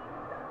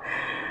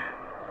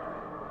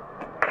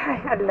kai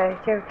Allah ya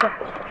kyauta.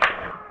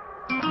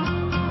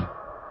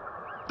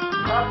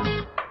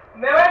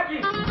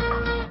 Mewaki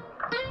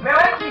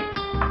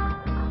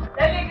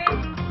dalili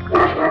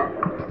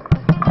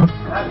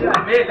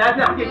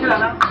lafiya kuke kira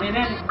na?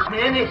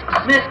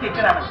 Me suke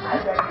kira na?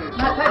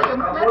 Na tashi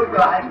mu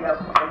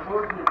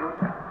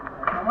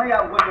kamar ya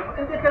goge ba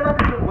in dai kai za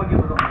ka ci goge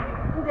ba zan goge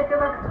in dai kai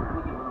za ka ci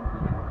goge ba zan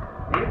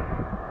goge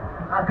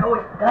a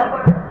kawai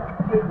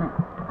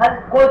har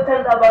ko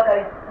can da ba ka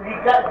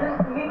riga tun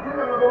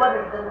da zo ba da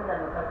riga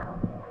nan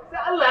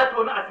sai Allah ya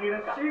tona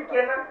asirin ka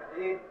shikenan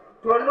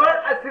tonuwar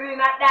asiri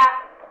na ɗaya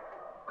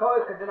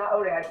kawai ka ji na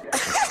aure hajiya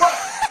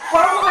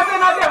kwaron kuma sai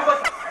na gaya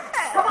mata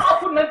kama a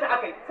kunnanta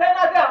akai sai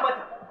na gaya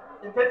mata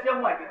in ta ciyan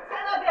wake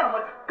sai na gaya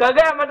mata ka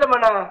gaya mata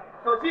mana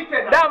to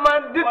shikenan dama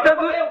duk ta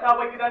zo yau ka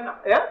bar gidan nan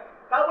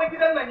ka bar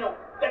gidan nan yau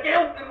daga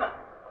yau din nan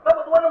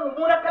saboda wannan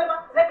mummunan kalma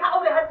sai ka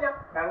aure hajiya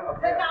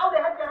sai ka aure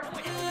hajiya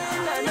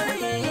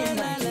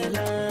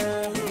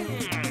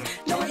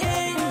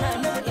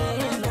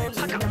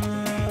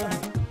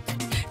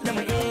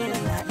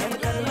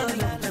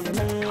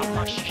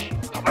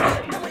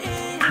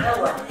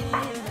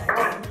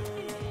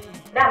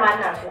dama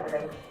ina so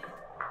dai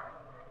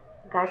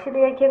gashi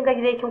da kin ga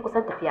dai kin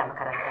kusan tafiya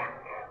makaranta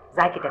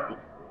zaki tafi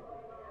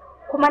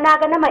kuma na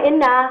ga nama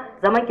inna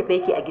zaman ki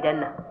fake a gidan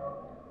nan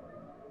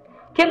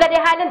kin ga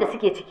dai halin da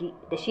suke ciki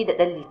da shi da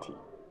dan liti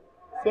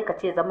sai ka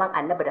ce zaman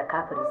annabi da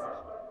kafiri suke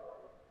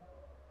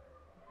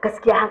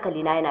gaskiya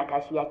hankali na yana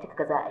tashi ya kika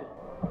ga za a yi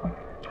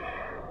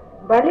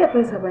ba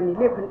laifinsa ba ne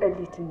laifin dan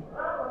liti ne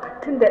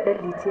tun da dan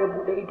liti ya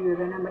bude ido ya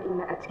ga nama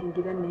inna a cikin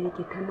gidan nan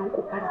yake ta nan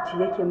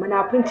kufarci yake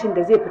munafincin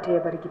da zai fita ya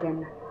bar gidan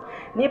nan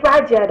ni fa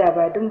hajiya da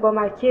ba dun ba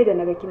ma ke da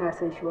naga kina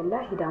son shi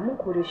wallahi da mun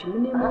kore shi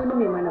mun nemo wani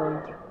mai mana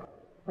wanki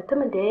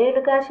mutumin da ya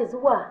riga shi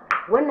zuwa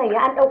wannan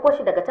ya an dauko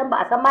shi daga can ba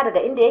a san ma daga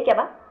inda yake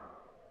ba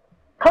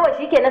kawai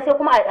shi kenan sai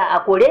kuma a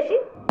kore shi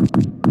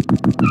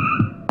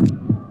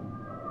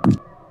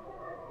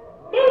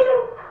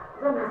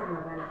zan musu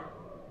magana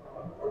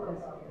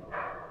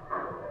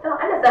to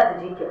Allah za su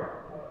ji ki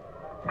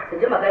su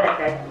ji magana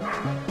ta ki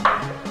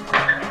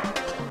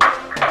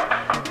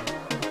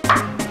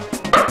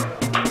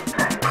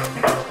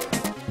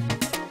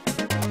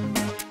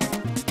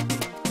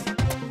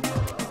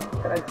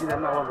karanci na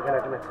ma magana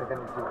tana cikin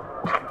ganin ki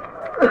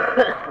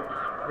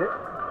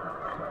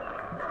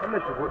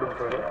wannan ki godin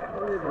to ne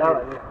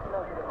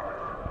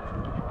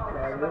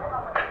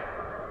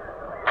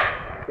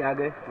ya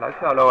ga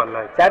lafiya la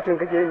wallahi chatin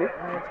kake ne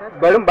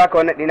barin baka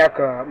wannan dina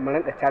ka mu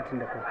rinka chatin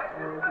da kai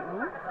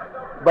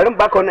barin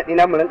baka wannan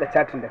dina mu rinka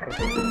chatin da kai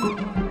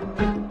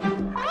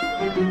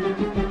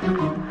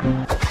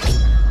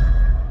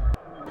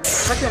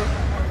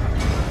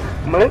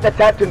mu rinka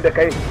chatin da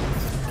kai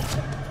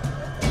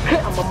kai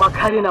amma ma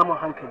kare na mun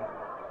hankali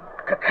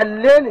ka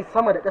kalle ni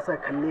sama da ƙasa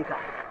kalle ka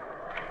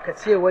ka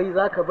ce wai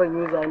zaka ban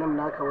user name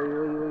naka wai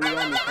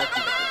ya ne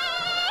chatin da kai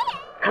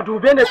ka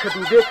dube ni ka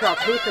dube ka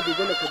kai ka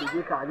dube ni ka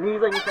dube ka ni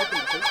zan yi chatin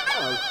da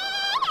kai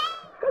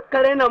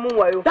kakkare na mun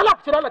wayo dala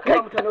ku dala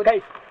kai mutane kai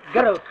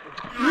garau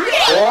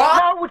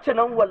ya wuce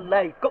nan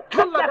wallahi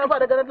Allah gafa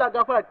daga nan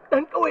gafara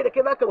dan kawai da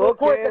kai zaka zo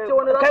ko ka ce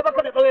wani kai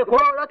baka da kauye ko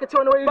zaka ce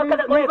wani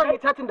wai ni zan yi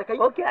chatin da kai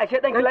okay ashe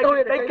dan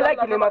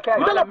kilaki ne ma kai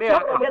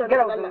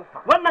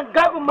wannan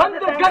gabin man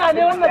da gara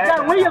ne wannan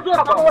jan wai yazo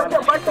ya kawo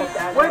wannan baki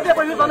wai zai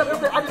bayu zanan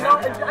sai adina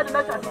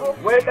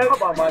shi wai dan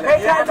ba malai kai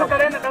ka zo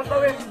kare na dan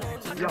kauye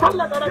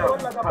Allah tsara da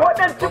wannan ko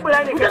dan tibura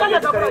ne kai Allah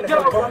gafara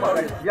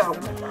ya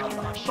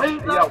bai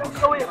da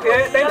kauye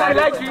dan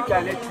kilaki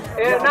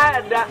na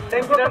yadda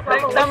dan gidan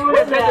dan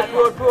mai da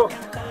toto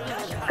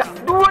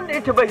duk wanda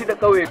yake ba shi da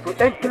kauye to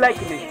dan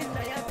kilaki ne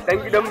dan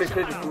gidan mai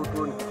sai da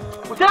toto ne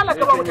ku ta Allah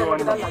ka ba mutum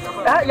wannan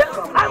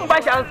an ba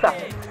shi ansa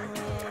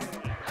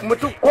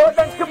mutum ko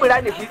dan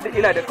tibura ne shi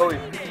ina da kauye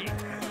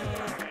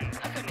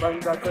ban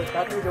da ka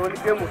da wani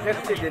gemu sai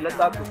ka ce da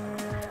lissafin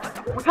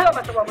ku ta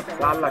Allah ka ba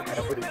mutum Allah ka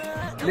rabu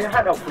da ne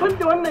hada ku tun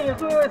da wannan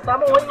yazo ya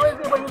samu wai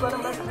zai bani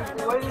zanen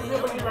wai zai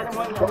bani zanen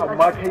wannan ko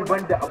amma kai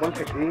banda abin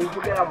ka da yanzu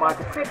kai amma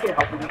ka sai kai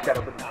hakuri ka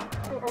rabu da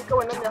kai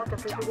kawai nan ne haka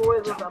sai shigo wai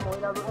zai samu wai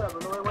na zo ina zo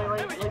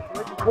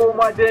wai ko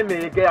ma dai me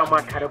ya gaya ma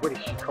ka rabu da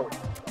shi kawai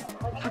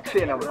shi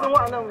ce nan ba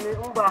wannan ne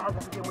in ba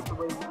haka suke mutu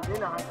bai dai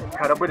na hankali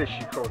ka rabu da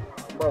shi kawai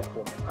ba ko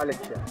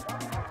alakiya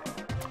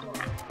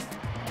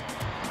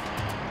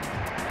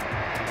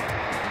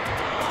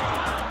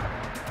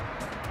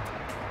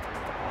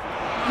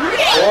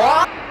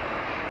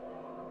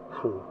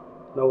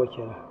nawa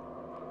kenan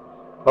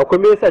ba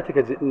kuma yasa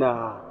kika ji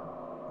ina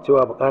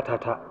cewa bukata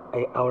ta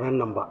ai auren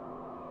nan ba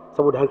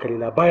saboda hankali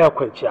na baya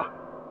kwanciya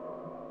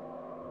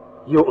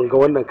yau in ga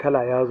wannan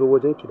kala ya zo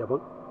wajen ki daban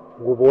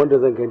gobe wanda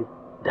zan gani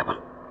daban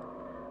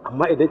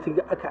amma idan kin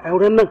ga aka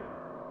auren nan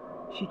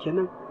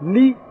shikenan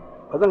ni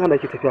ba zan hana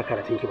ki tafiya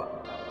karatun ki ba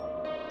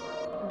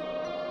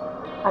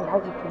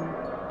Alhaji kenan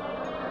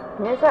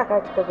me yasa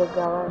ka cika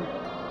gaggawa ne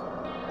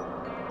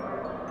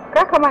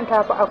ka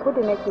manta fa a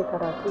kudu nake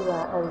karatu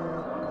ba a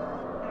arewa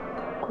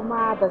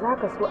kuma ba za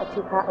ka so a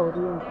ce ka aure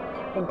ni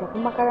in tafi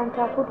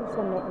makaranta kudu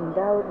sannan in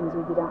dawo in je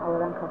gidan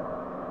auren ka ba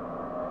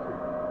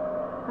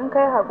an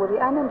kai haƙuri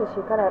anan da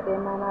shekara ɗaya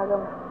ma na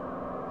gama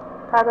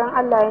ka gan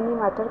Allah ya ni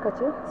matarka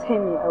ce sai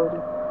mu yi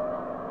aure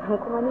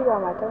kuma ni ba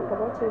matarka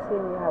ba ce sai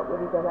mu yi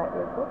haƙuri gaba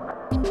ɗaya ko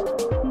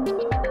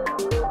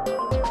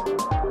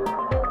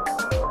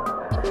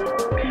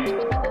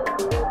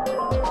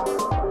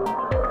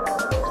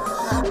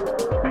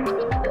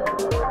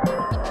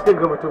kin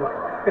ga mutum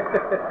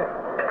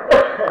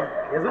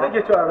yanzu nake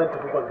cewa zan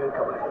tafi ban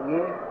ganka ba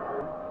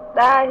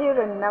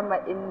Dahirin na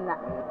ma'inna.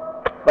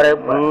 bare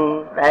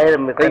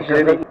dahirin mai kai shi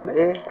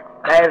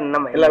dahirin na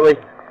mai labai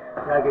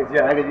na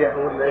gajiya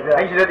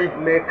an shi dadi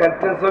mai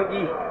kantin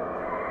sauki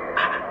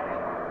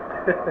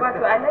Wato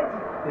Alhaji.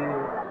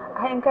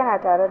 In kana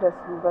tare da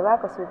su ba za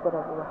ka so ku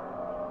rabu ba.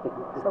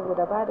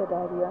 Saboda ba da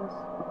dariyansu.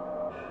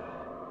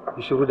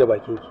 ki shiru da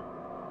bakin ki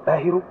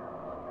Dahiru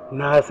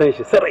na san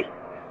shi sarai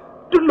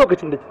duk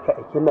lokacin da kika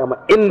aike na ma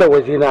inda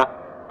waje na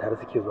tare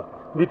suke zuwa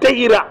bi ta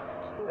hira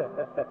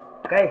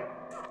kai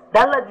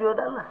dalla jiyo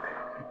dalla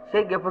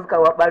sai ga fuska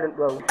wa barin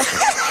duwawu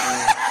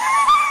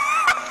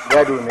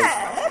gado ne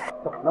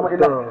na ma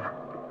ina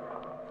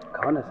ka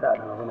wannan sa'a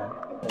da magana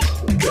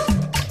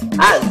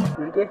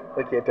rike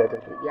okay ta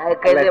ya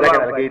kai zai ba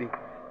alheri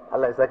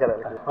Allah ya saka da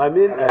alheri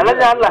amin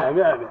Allah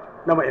amin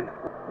na ma ina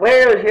wai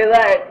yaushe za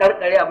a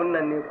karkare abin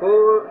nan ne ko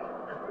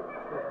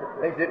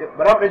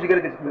bara mu shigar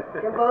da ciki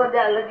kin ba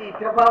da Alhaji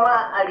ta fama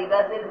a riga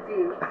sai ka ce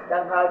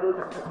dan hado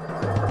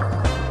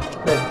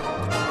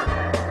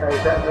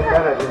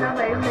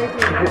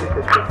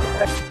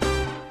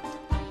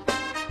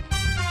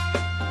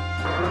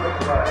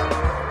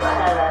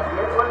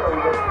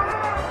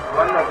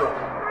wannan to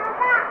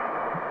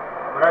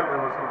bara da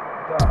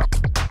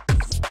musu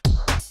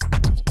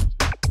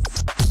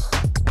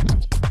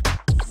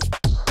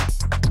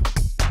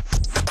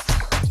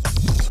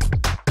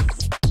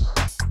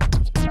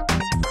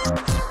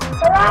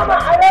Salamu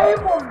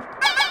alaikum.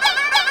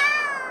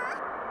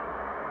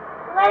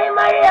 Wai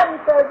Maryam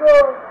ta zo.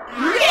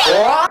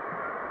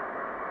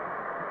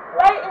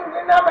 Wai in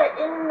ji na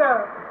ma'inna.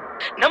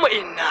 Na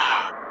ma'inna.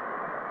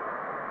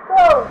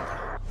 To.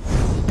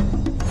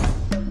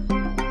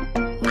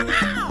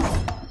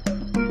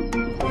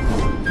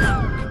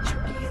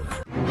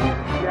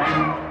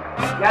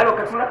 yaro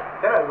ka tura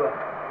kana zuwa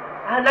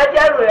na ji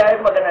yaro ya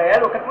yi magana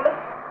yaro ka tura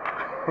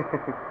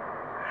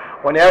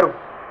wani yaro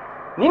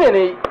ni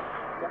ne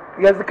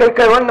yanzu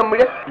kai wannan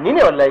murya ni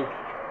ne wallahi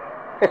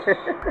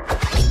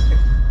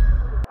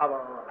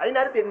ai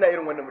na rufe ina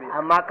irin wannan murya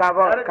amma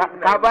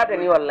ka ba da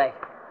ni wallahi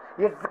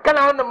yanzu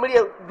kana wannan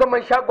murya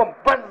zaman shagon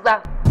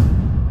banza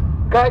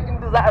ga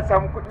inda za a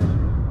samu kuɗi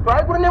to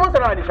ai gurin neman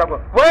sana'a ne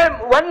shagon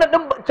wannan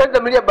din canza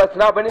muryar ba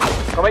sana'a bane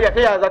kamar ya ta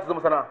yaya za ta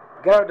zama sana'a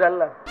gaya da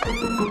Allah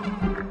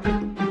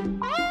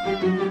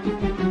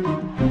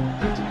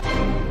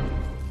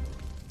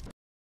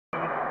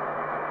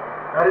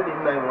na rufe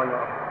ina yin wannan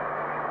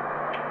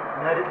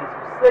abu na rufe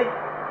sosai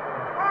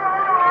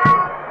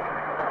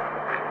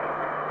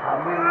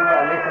amin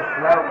alaikar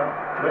salamu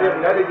Maryam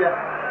ina da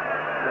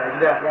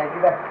gida ya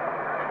gida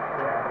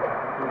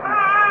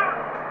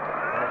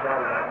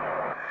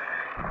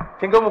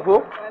kin ga mu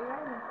ko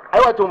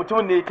ai wato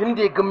mutumin ne tun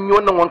da ya gami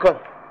wannan wankan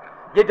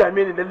ya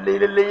dame ni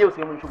lalle yau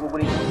sai mun shigo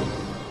gurin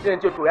sai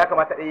ce to ya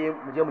kamata ɗaya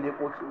mu je mu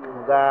leko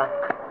mu ga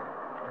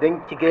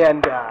dan ki ga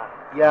yanda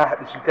ya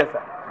haɗu shi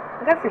kansa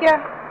Gaskiya.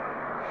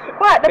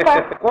 Ko a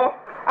dafa. ko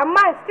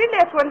Amma still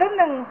at wannan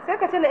nan sai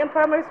ka ce na in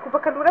primary school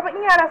baka lura ba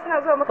in yara suna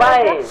zuwa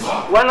bai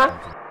makaranta. wannan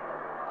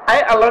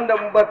ai a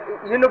London ba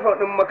uniform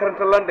din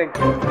makarantar London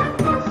ke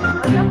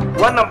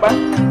wannan ba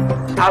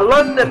a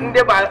London din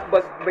dai ba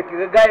ki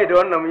ga gaye da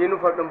wannan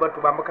uniform din ba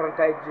to ba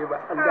makaranta yake ba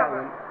an ga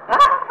nan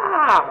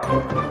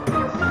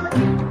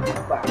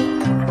ba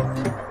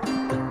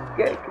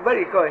ki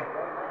bari kawai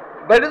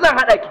bari zan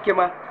hada kike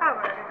ma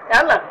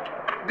Allah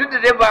duk da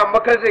dai ba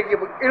makaranta yake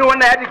ba irin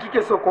wannan yadda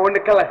kike so ko wani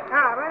kala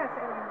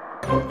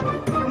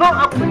no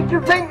akwai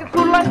kin san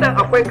su London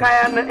akwai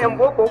kaya na yan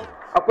boko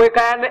akwai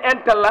kaya na yan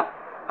talla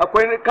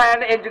akwai kaya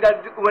na yan jiga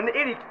wani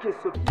iri kike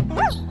so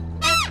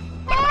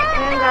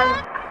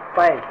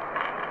fine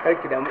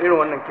karki da irin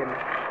wannan kenan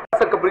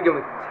saka burge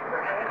mai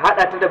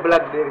hada ta da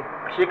blackberry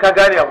shi ka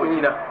gane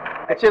abokina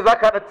ka ce za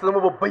ka haɗa ta zama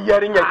babban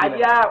yarinya kenan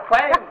aya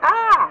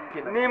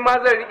fine ni ma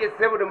zan rike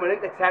saboda mu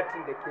rinka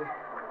chatting da ke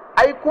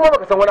ai kuma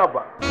baka san wani abu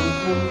ba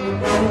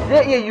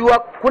zai iya yiwuwa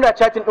kuna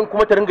chatting din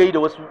kuma ta ringa yi da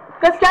wasu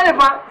gaskiya ne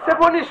fa sai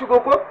ko ni shigo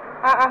ko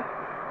A'a.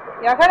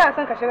 Ya kana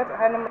son ka shiga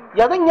tsakanin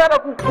ya zan yada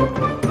ku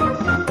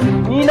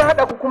ni na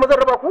haɗa ku kuma zan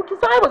raba ku kin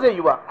san ai ba zai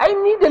yi ba ai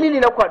ni dalili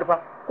na ku haɗu fa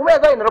kuma ya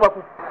za na raba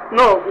ku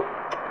no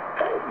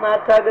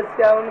mata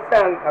gaskiya wani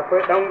san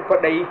akwai dan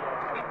kwaɗayi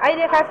ai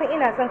dai ka san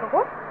ina son ka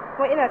ko?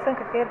 Kuma ina son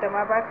ka sayar da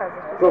ma baka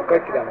zato. to kar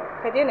ki damu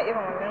Ka daina irin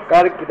wannan.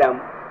 kar ki damu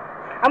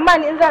Amma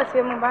ni in za a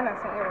sayar min bana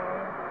son irin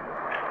wannan.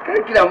 kar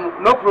ki damu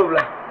no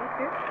problem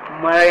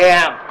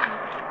Mariam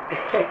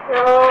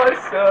oh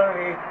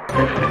sorry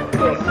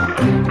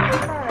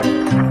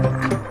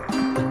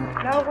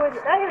Na gode.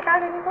 Ɗahir ka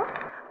gani ko?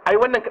 ai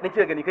wannan kaɗan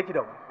kika gani kake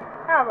da mu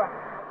Ha ba.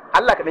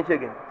 Allah kaɗan kika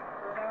gani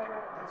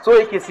so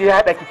yake sai ya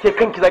haɗa ki ke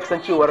kanki zaki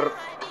san cewar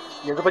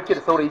yanzu bace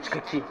da saurayi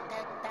cikakke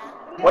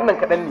wannan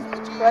kaɗan ne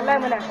Wallahi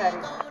muna tare.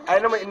 ai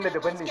na mai inna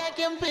daban ne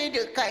Cikin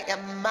duka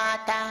 ‘yan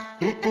mata,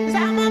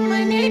 zaman mu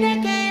ne da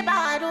ke ba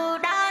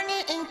rudani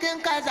in kin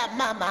ka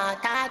zama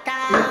matata,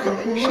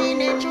 shi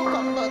ne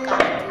cikon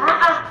bukatu.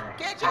 A'a,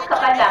 aka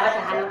balla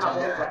mata hannun abu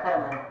da zakar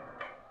mana.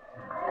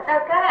 A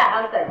ɗaukar a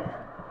hankali.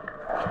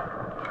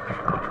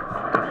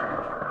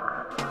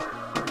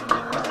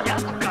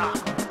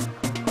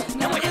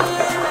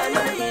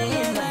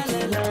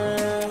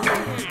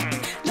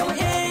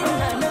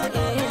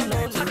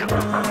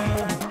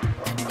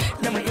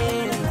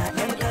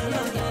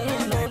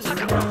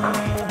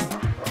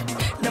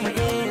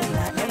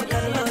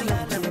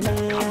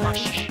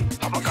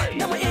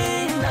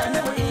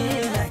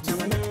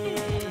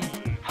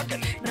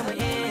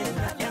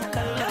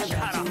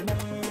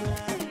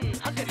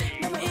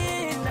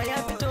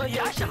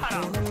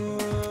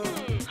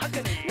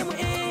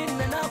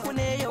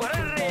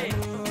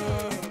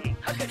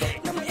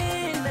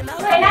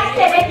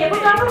 ke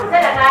fito mun fita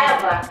da kayan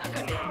ba.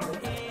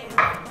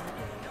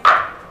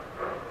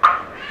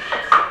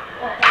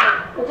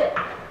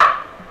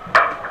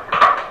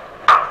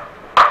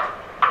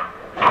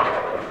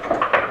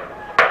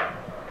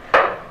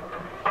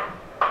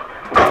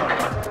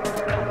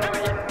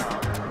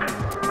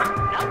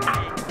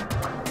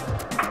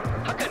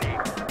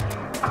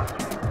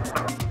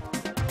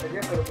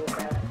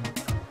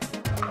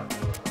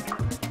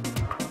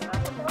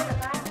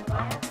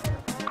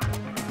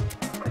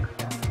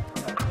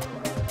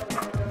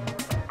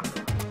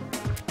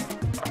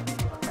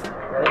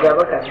 Ya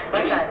baka.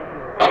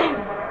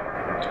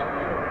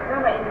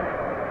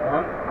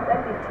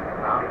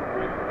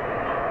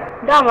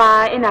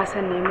 Dama ina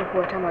son ne muku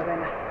wata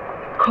magana.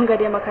 Kun ga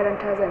dai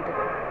makaranta zan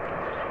tafi.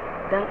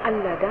 Dan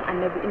Allah dan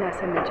Annabi ina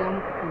son na ja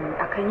muku kunni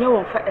akan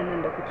yawan faɗan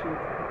nan da kuke yi.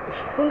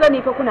 Kun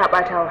gani fa kuna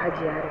ɓatawa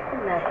Hajiya rai.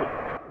 Wallahi.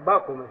 Ba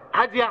komai.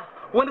 Hajiya,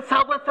 wani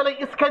sabon salon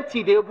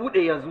iskanci da ya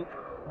bude yanzu.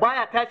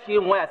 Baya tashi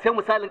yin waya sai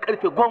misalin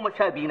karfe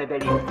 12 na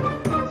dare.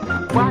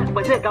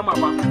 Ba zai gama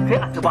ba sai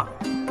asuba.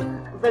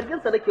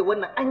 Zarginsa nake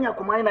wannan anya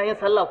kuma yana yin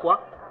sallah kuwa?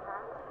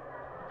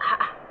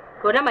 A'a,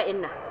 to na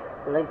ma'inna.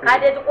 Ka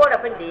dai ji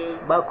korafin da yayi.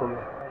 Ba komai.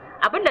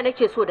 Abin da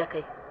nake so da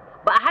kai,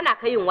 ba a hana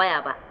ka yin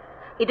waya ba.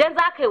 Idan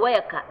za ka yi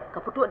wayar ka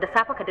fito da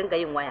safe ka dinga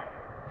yin waya.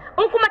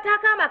 In kuma ta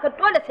kama ka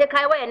dole sai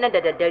ka yi wayan nan da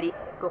daddare,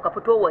 to ka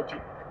fito waje.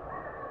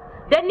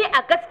 Dan ni a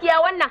gaskiya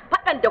wannan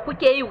faɗan da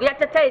kuke yi ya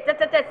tattare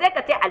sai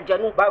ka ce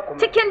aljanu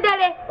cikin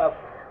dare.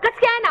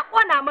 Gaskiya yana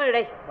kona min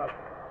rai.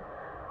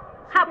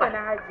 Haba na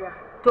Hajiya.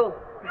 To,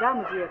 za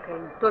mu je ya kai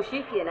ni. To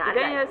shi kenan.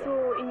 Idan ya so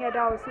in ya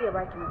dawo sai ya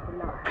baki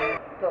makulla.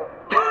 To.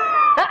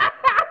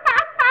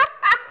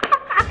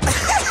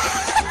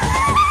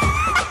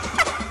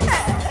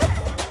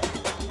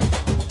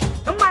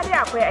 In ma dai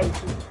akwai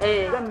aiki.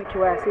 Zan miki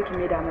waya sai ki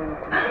mai da mai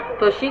makulla.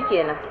 To shi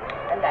kenan.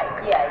 Allah ya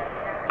kiyaye.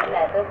 Allah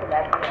ya kai ku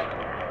lafiya.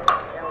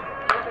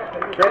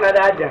 Sai na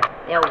da Hajiya.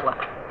 Yawwa.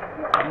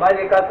 Amma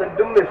dai ka san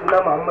duk mai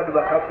suna Muhammadu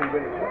ba kafin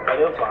bane.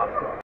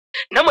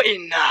 Na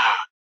ma'inna.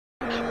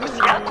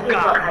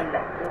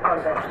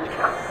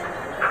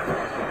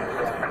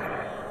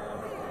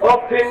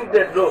 Open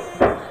the door.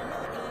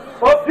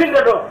 Open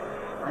the door.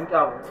 An ki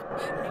abu.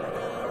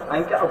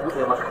 An ki abu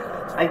da maka.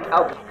 An ki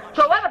abu.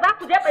 To wai ba za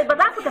ku je ba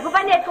za ku tafi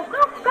bane to ka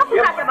ku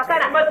ta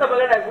makara. Masa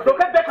magana to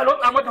kan bai ka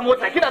lotsa mata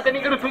mota kina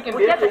ganin irin tukin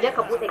da yake. Je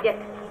ka bude gate.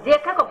 Je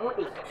ka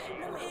bude.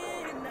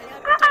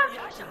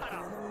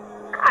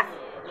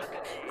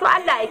 To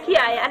Allah ya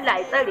kiyaye, Allah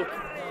ya tsare.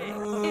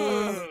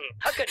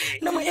 Haka ne.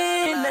 Na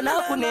ma'inna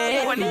naku ne.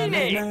 Wani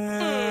ne?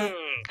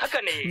 Haka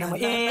ne. Na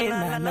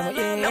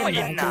ma'inna.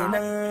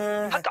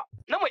 Haka.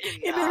 Na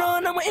ma'inna. Ibro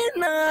na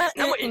ma'inna.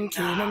 Na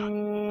ma'inna.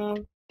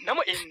 Na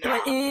ma'inna. Na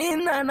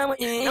ma'inna. Na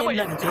ma'inna.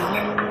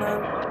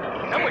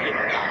 Na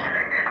ma'inna.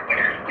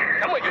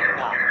 Na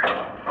ma'inna.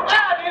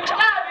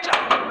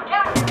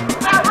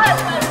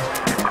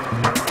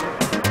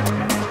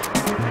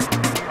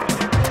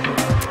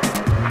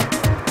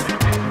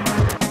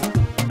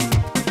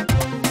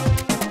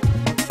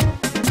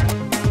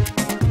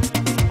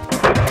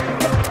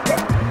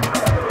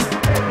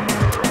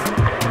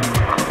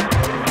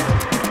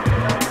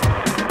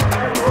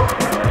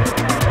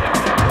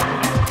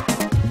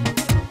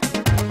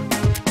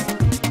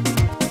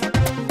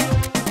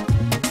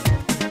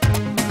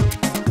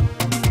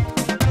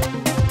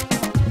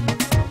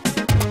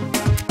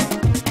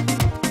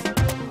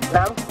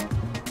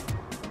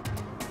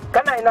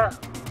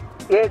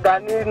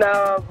 gani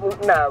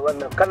na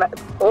wannan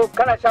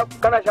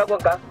kana shagon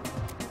ka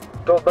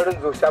to barin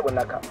zo shagon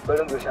naka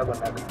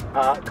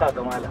a ka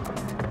ga malam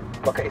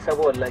baka isa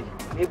ba wallahi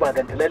ni ba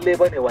ganta lalle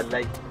bane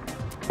wallahi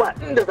ba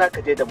inda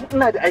zaka je da mu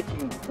ina da aiki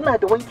ina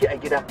da wanki a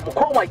gida mu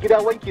koma gida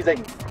wanki zan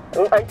yi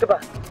in an ki ba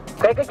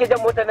kai kake jan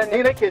motar nan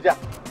ni nake ja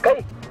kai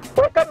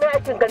wai kan mai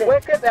aikin ka ne wai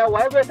kai tsaya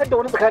waye zai tada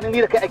wani tsakanin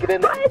ni da kai a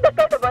gidan nan ai da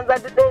kai da banza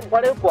duk ɗaya ne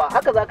kwarai kuwa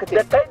haka zaka ce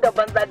da kai da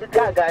banza duk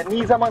ɗaya ga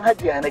ni zaman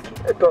hajiya nake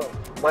to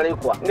kwarai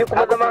kuwa ni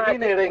kuma zaman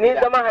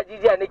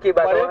hajijiya nake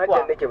ba zaman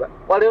hajiya nake ba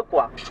kwarai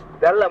kuwa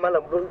da Allah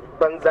malam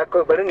banza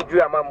kai bari ni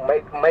juya ma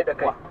mai da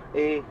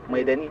kai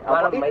mai da ni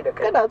amma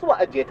kana zuwa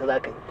ajiye ta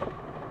zaka yi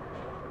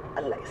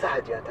Allah ya sa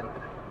hajiya tana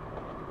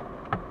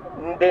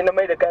in dai na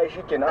mai da kai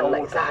shikenan Allah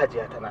ya sa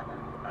hajiya tana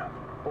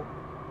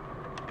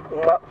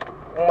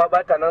kuma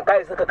ba ta nan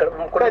kai suka karbi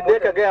kuɗin mota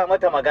ka gaya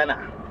mata magana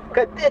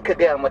kadai ka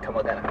gaya mata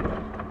magana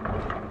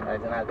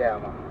kaji na gaya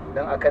ma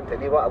dan akan ta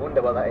ne ba abun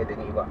da ba za a yi da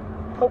ni ba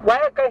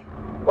waye kai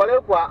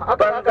kwarai kuwa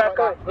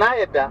haka na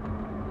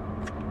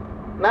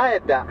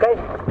yadda kai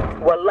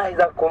wallahi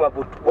za ka koma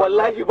but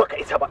wallahi baka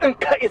isa ba in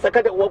ka isa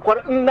kada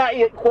uwar in na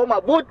iya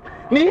koma but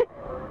ni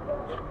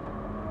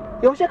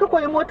yaushe ka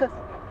koyi motar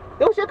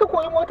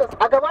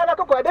a gaba na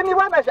ka koyi dan ni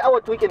ba na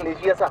sha'awar tukin ne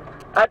shi yasa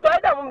a to ai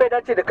da mun bai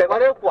dace da kai ba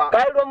kwarai kuwa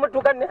kai ruwan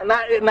mutukan ne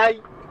na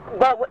yi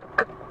ba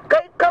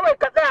kai kawai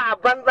ka tsaya a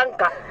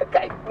banzanka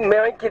mai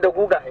wanki da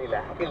guga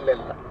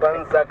illallah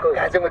banza kawai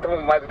ka ji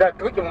mutumin ma da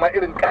tukin ma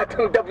irin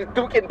katon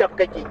tukin daf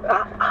kake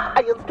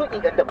a yanzu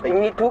tukin dan daf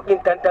ni tukin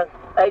tantan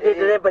ai dai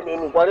direba ne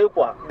ni kwarai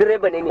kuwa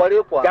direba ne ni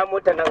kwarai kuwa ja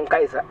mota nan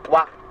kai sa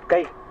wa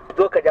kai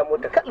zo ka ja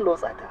mota kan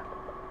lotsa ta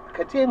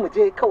ka je mu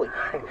je kawai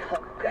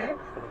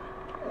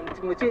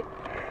mu je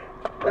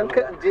dan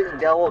ka je in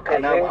jawo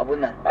kai na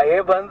abun nan aye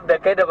ban da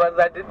kai da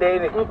banza duk ɗaya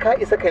ne in ka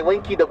isa kai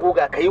wanki da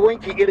goga kai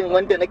wanki irin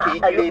wanda nake yi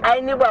kire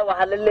ai ni ba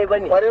wahalalle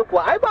bane kware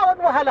kuwa ai ba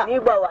wani wahala ni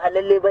ba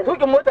wahalalle bane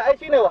tukin mota ai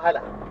shine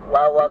wahala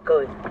wawa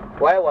kawai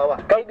wawa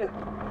kai din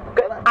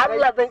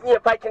Allah zan iya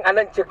fakin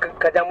anan ce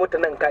ka ja mota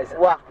nan ka isa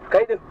wa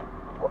kai din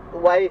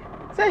waye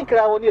sai in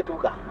kira wani ya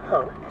tuka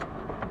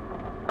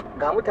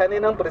ga mutane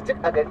nan burjik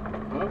a gari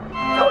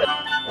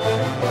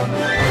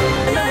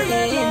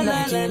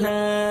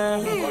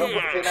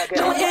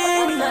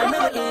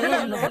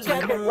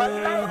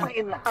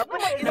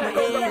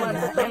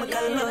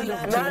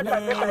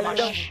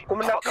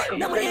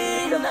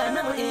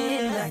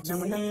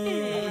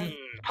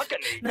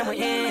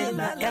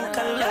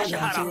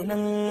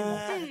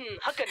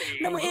haka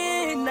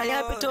ne ya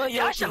fito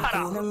ya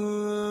shahara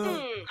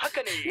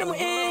haka ne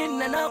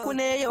naku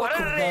ne yau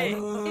haka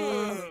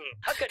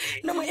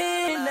ne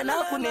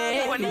naku ne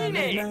wani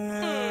ne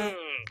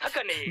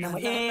haka ne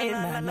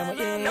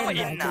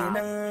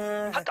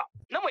haka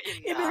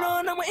ibiro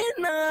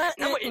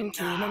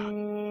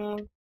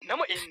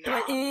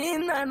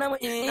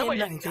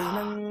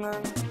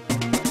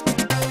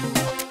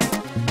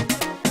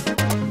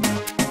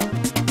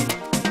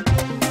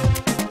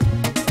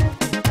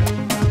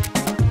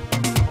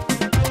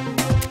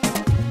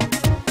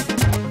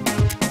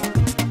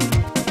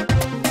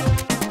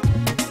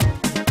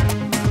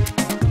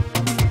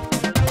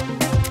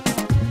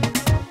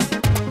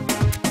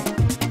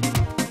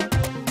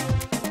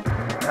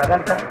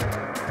kaganta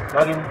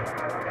gani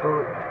to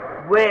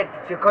wayar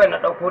ce kawai na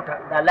ɗauko ta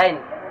da line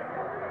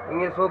in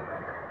yi so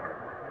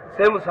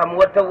sai mu samu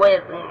wata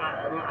wayar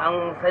in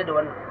an sai da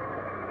wannan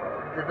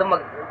da zama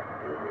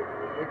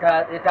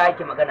ita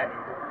ake magana da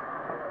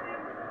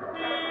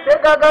sai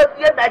kaga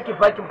yadda ake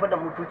fakin fada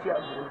motoci a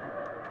gurin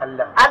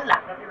Allah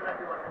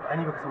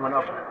ani baka san wani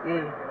abu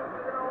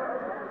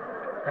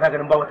kana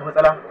ganin ba wata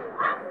matsala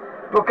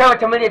to kai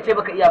wace murya ce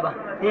baka iya ba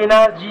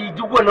na ji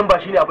duk wannan ba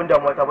shine abin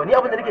damuwa ta ba ni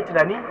abin da nake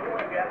tunani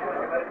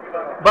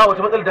ba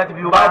wata matsala ta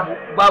biyo ba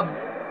babu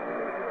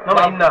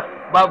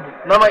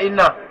nama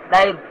inna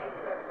dai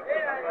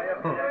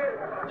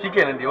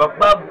shikenan dai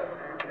babu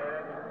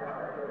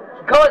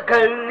kawai ka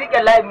rike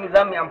layi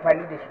za mu yi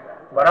amfani da shi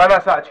bara na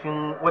sa a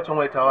cikin waccan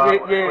waitawa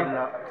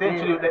wannan sai in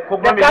cire ko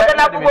kuma me da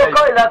na bugo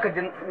kawai zaka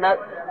ji na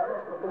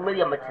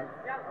murya mace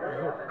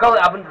kawai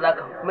abin da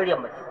zaka murya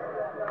mace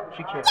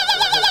shikenan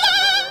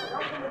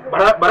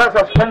bara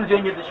sa shi kan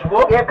janye da shi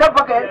ko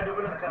kafa kai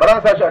bara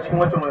sa shi a cikin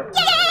waccan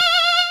waitawa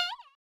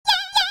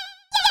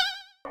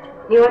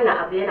ni wannan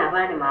abu yana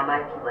bani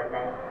mamaki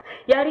wallahi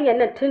yarinyar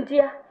nan tun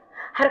jiya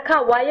har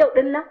kawa yau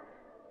din nan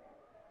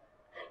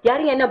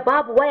yarinyar nan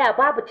babu waya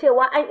babu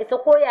cewa an isa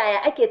ko yaya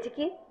ake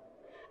ciki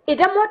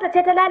idan mota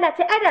ce ta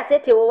lalace ai da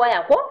sai tewo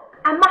waya ko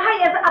amma har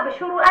yanzu abu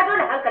shiru a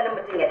dole hankalin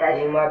mutum ya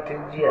tashi ni ma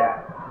tun jiya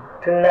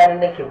tun rana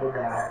nake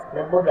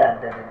buga da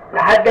na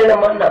har da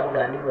man na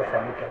buga ni ba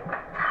sami ta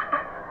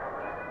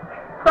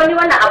ko ni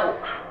wannan abu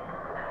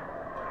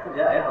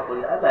ya ai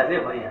hakuri Allah zai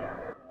bayyana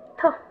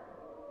to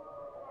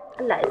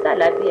Allah ya sa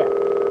lafiya.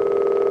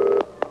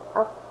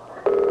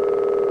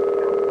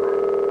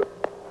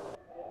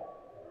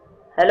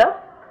 Hello?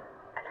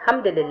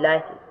 Alhamdulillah.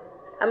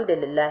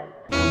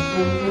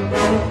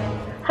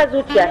 Har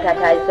zuciyata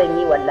ta yi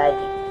sanyi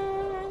wallahi.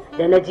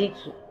 Da na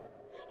jiki.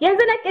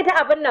 Yanzu na ƙita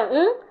abin nan,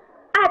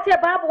 a ce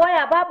babu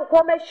waya babu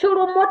komai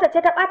shirun mota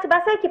ce ta ɓaci ba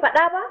sai ki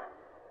faɗa ba?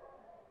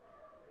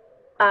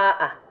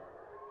 A'a.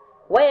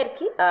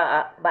 Wayarki? A'a,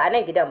 ba a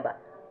nan gidan ba.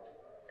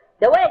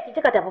 Da wayarki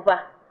kika tafi fa.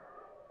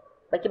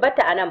 Baki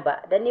batta a nan ba,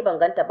 don ni ban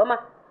ganta ba ma.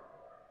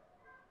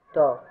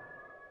 To.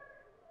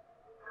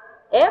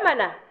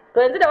 Mana, to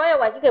yanzu da wayar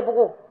wa kike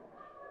bugu?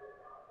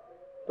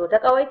 To ta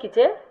kawai ki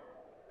ce?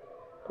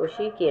 To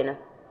shi kenan.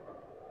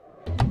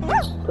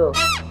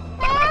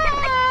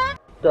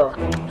 To.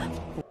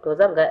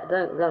 zan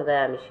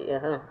gaya mishi.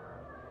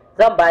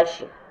 Zan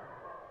bashi.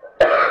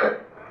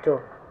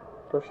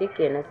 To shi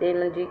kenan sai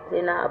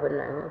na abin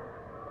nan.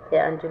 Sai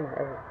an jima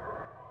yau.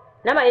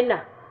 Na ma'ina.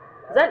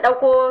 Zan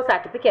ɗauko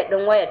satifiket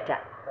ɗin wayarta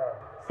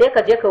sai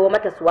ka je ka yi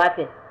mata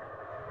swapping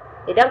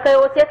idan ka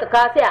yi sai ka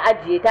kawo sai a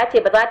ajiye ta ce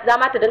ba za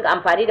ma ta dinga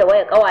amfani da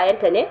wayar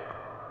ƙawayenta ne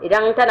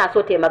idan tana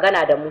so ta yi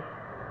magana da mu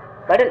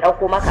bari in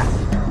ɗauko maka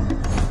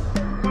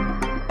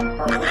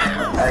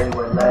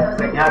wallahi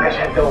zan yaga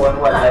shaddar wani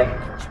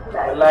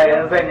wallahi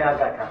yanzu zan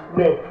yaga ta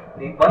me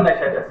wannan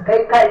shaddar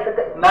kai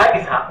na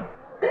isa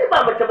kai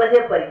ba mace ba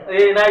zai bari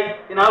na yi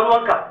ina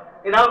ruwanka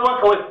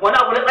wani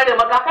abu na tsare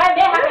maka kai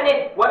me haka ne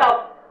wani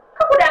abu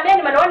ka ku dame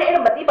ni mana wannan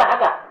irin masifa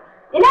haka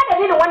ina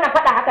dalilin wannan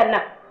faɗa hakan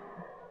nan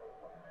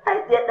ai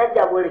sai dan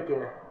jagora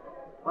kenan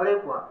kwarai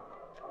kuwa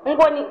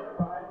ngoni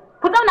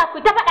ku zauna ku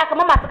ta faɗa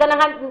kamar masu ganin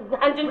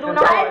hanjin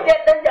juna ai sai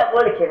dan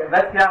jagora kenan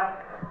gaskiya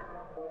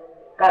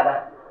kaga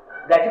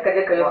gashi ka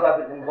je ka yi swap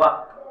din wa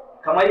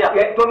kamar ya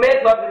to me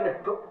swap din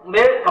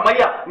me kamar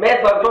ya me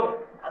swap to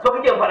so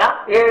kake faɗa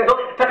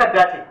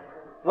takarda ce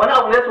wani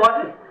abu ne swap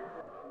din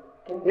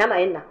na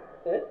ma'inna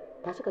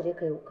tashi ka je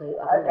kai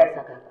abin da ya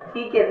saka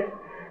shikenan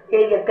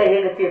kai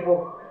ga tefo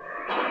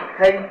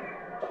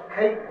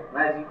kai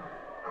naji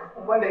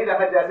wanda idan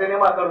hajiya sai ne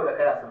ma karo da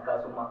kaya sun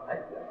kasu ma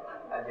hajiya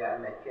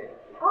Allah ke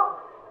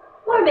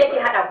wai me yake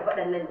hada ku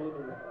faɗannan ne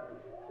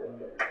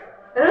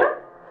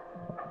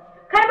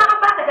kai ma an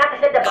baka ta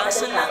kashe da baka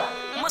dinka ba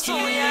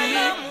masoya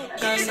na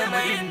gasa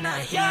marina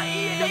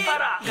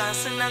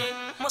gasa nan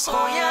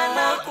masoya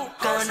na ku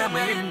gasa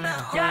marina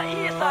ya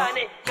isa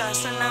ne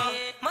gasa nan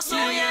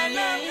masoya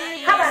na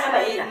haba na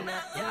marina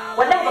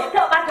wallahi ba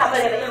ta bata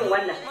bare da irin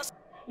wannan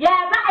ya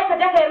za a ka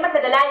daga mata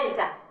da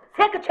layinta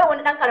sai ka ce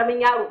wani dan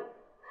karamin yaro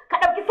ka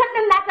dauki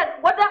sannan naka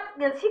wajen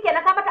yanzu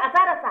shikenan ka mata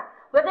asararsa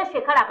wajen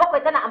shekara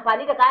 7 tana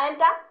amfani da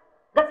kayanta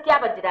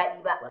gaskiya ban ji daɗi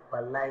ba.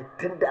 Wallahi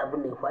tun da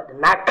abin da ya faɗi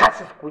na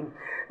kasa sukuni.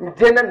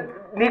 Je nan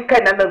ni kai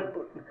nan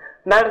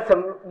na rasa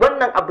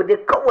wannan abu dai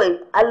kawai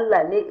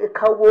Allah ne ya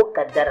kawo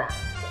kaddara.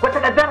 Wata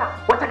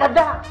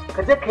kaddara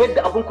ka je ka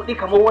yadda abun kuɗi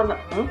kamar wannan.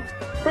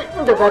 Sai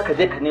inda za ka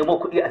je ka nemo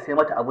kuɗi a sai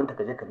mata abun ta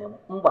ka je ka nemo.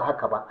 In ba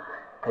haka ba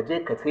ka je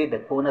ka sai da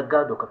gonar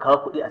gado ka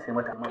kawo kuɗi a sai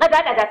mata. Ka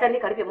da ni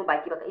ka rufe mun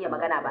baki baka iya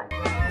magana ba.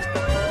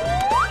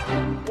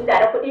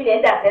 Inda da kuɗi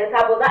ne inda sayan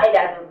sabo za a yi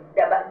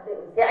da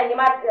sai an yi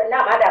ma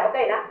na ma da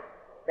kaina.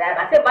 Da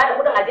ba sai ba da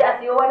kudin aje a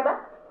siyo wani ba?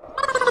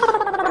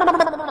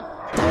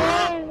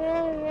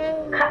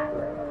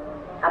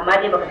 Amma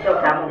dai baka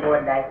kyauta min ba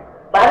wallahi.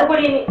 Ba ni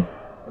guri ne.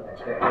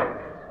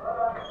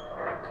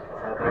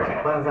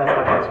 Banza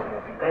ta ba su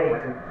kai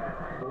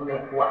ne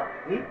kuwa.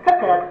 Ni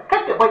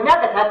kaka ban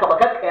yaga taka ba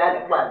kaka ya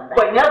wallahi.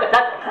 Ban yaga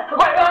taka.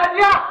 Wai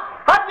Hajiya.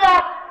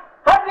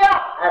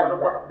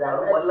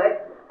 Wallahi.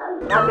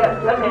 Na ga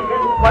wannan ne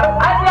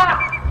Hajiya.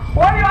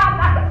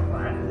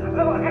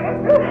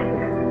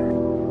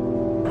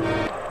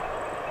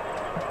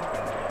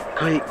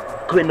 Wai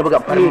kawai na buga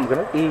fara mun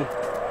magana?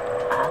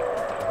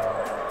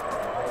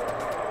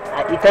 A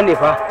ita ne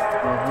fa.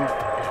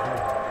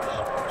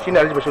 Shi ne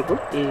Alhaji Bashir ko?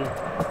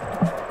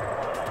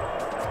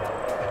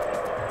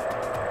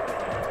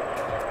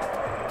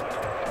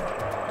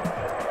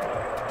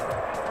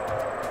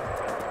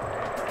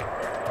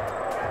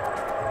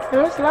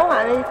 Assalamu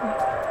alaikum.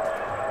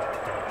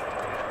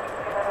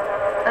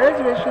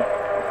 Alhaji Bashir.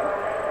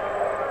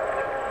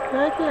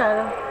 Lafiya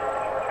lau.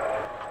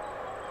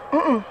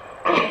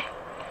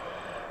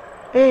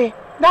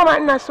 Dama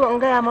ina so in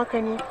gaya maka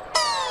ne.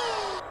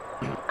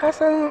 Ka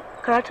san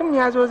karatun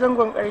ya zo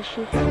zangon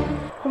ƙarshe,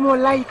 kuma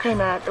wallahi kai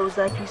na ɗau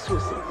zafi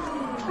sosai.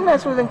 Ina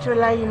so zan cire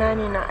layi na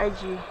ne na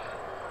ajiye.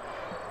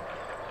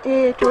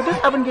 To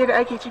duk abin da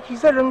ake ciki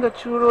zan ringa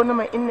turo na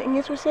mai in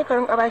yaso sai ka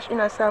ringa bashi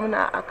ina samu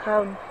na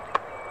account.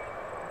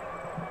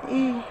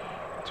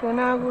 To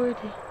na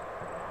gode.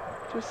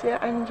 To sai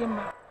an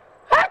jima.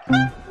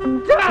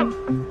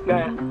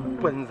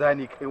 Banza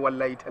ne kai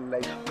wallahi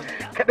tallahi.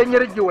 Kaɗan ya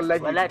rage wallahi.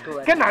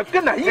 Kana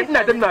yi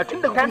ina danna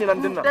tun daga kunni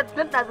nan danna.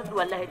 Dan da zuwa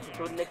wallahi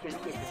to nake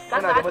rike.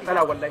 Kana da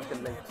matsala wallahi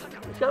tallahi.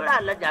 Shaura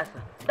Allah jasa.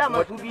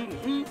 Dama su bi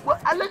ne.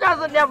 Allah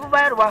jasa ya fi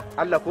bayarwa.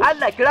 Allah ko?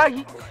 Allah kira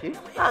shi.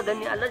 Ka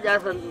gani Allah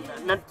jasa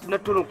na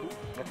turunku.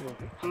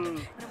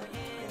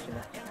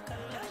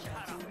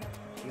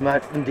 Ma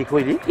din dai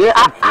kawai dai?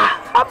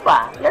 Abba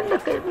yanda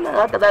kai ina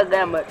haka za ka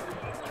gaya ma.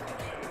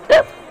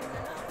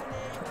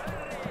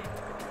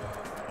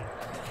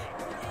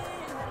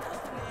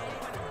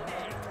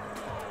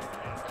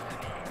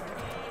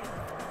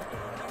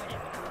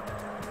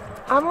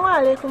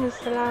 Amma alaikum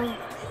salam.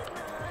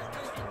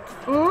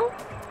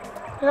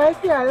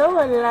 Lafiya lau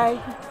wallahi.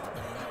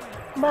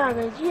 Ba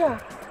gajiya.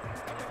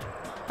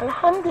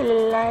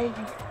 Alhamdulillah.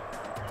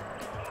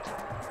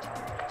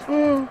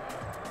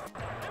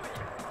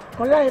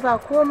 Wallahi ba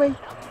komai.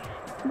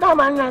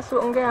 Dama ina so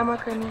in gaya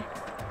maka ne.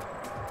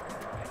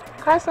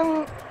 Ka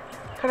san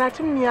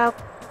karatun ya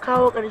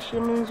kawo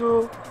ƙarshe mun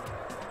zo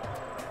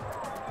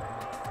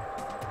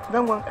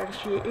zangon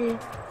ƙarshe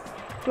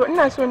to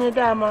ina so ne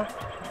dama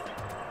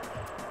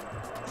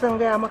zan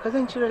gaya maka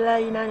zan cire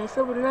layi na ne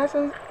saboda na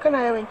san kana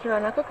yawan kira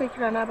na kakai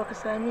kira na baka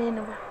same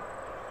ni ba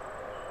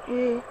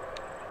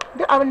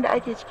duk abin da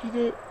ake ciki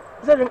dai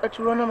zan rinka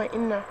turo na mai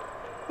inna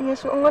in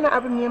yaso in wani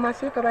abin ne ma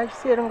sai ka bashi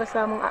sai ringa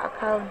samun a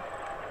account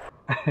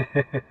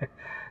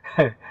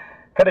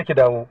kada ki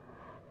damu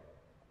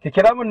ki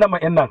kira min na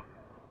mai innan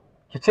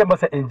ki ce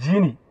masa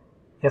injini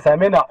ya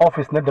same ni a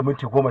office na da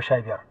minti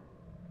 15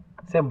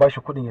 sai in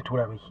bashi kuɗin ya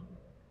tura miki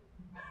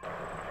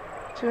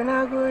to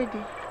na gode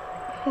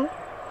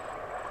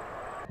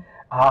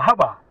a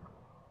haba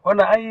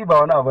wannan ai ba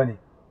wani abu ne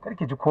kar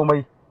ki ji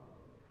komai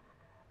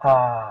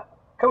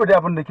kawai dai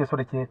abin da ke so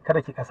da ke kada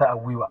ki kasa a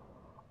gwiwa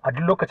a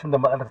duk lokacin da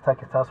matsalar ta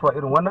ke tasowa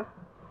irin wannan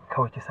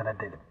kawai ki sanar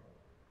da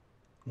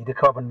ni da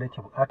kawai abin da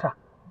ke bukata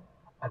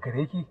a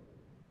gare ki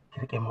ki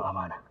rike min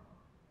amana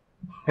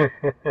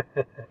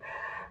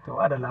to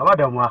ba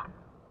damuwa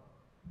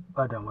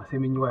sai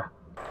mun yi waya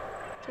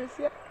to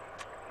sai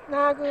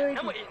na gode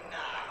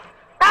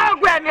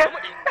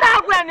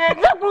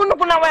ya kunu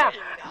kuna waya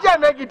ya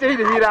na ki tayi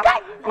da hira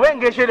wayan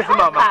gaishe da su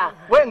mama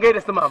wayan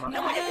gaida su mama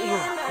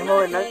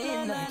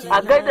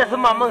a gaida su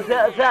maman sai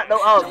a dau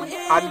awa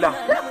Allah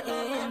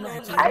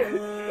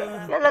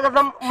Yanzu ka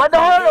san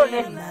madahoro ne.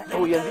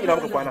 Oh yanzu ina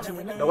muka kwana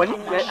da wani?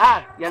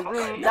 A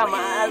yanzu dama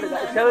an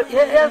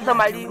riga yan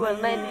samari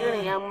wannan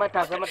irin yan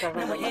matasa da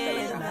makaranta.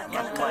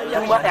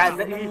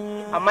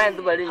 Amma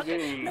yanzu bari in je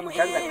in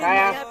canza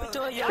kaya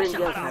sai in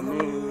je in sami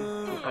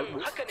karɓo.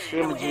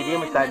 Sai mu je dai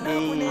mu sami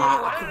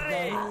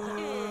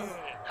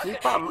ni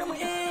fa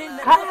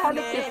kaya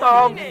nake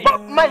sawa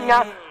manya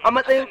a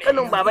matsayin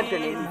kanin babanta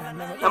ne ni.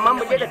 Amma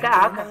mu je da kaya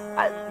haka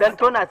dan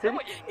tona sirri.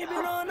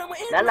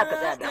 Allah ka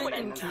tsaya da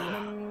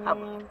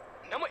Allah.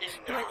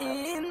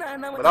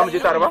 Ba za mu je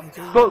tare ba?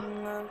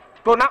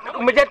 To na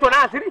mu je to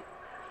na asiri.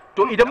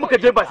 To idan muka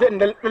je ba sai in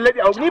lallabe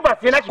a ni ba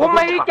sai na shiga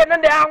kuma yi kenan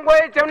da ya hango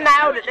ya ce na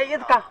yau da ɗan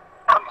iska.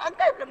 Amma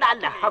kai da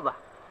Allah haba.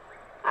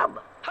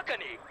 Haka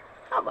ne.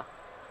 Haba.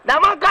 Da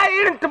ma ka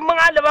irin tumbin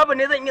Allah babu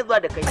ne zan iya zuwa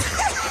da kai.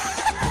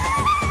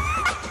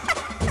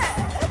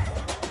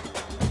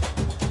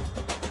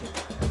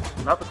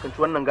 Na fuskanci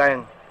wannan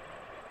gayan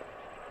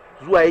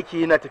zuwa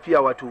yake yana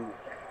tafiya wato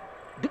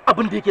duk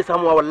abin da yake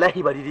samuwa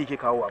wallahi ba daidai yake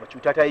kawowa ba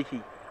cuta ta yake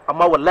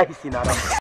amma wallahi sai na rama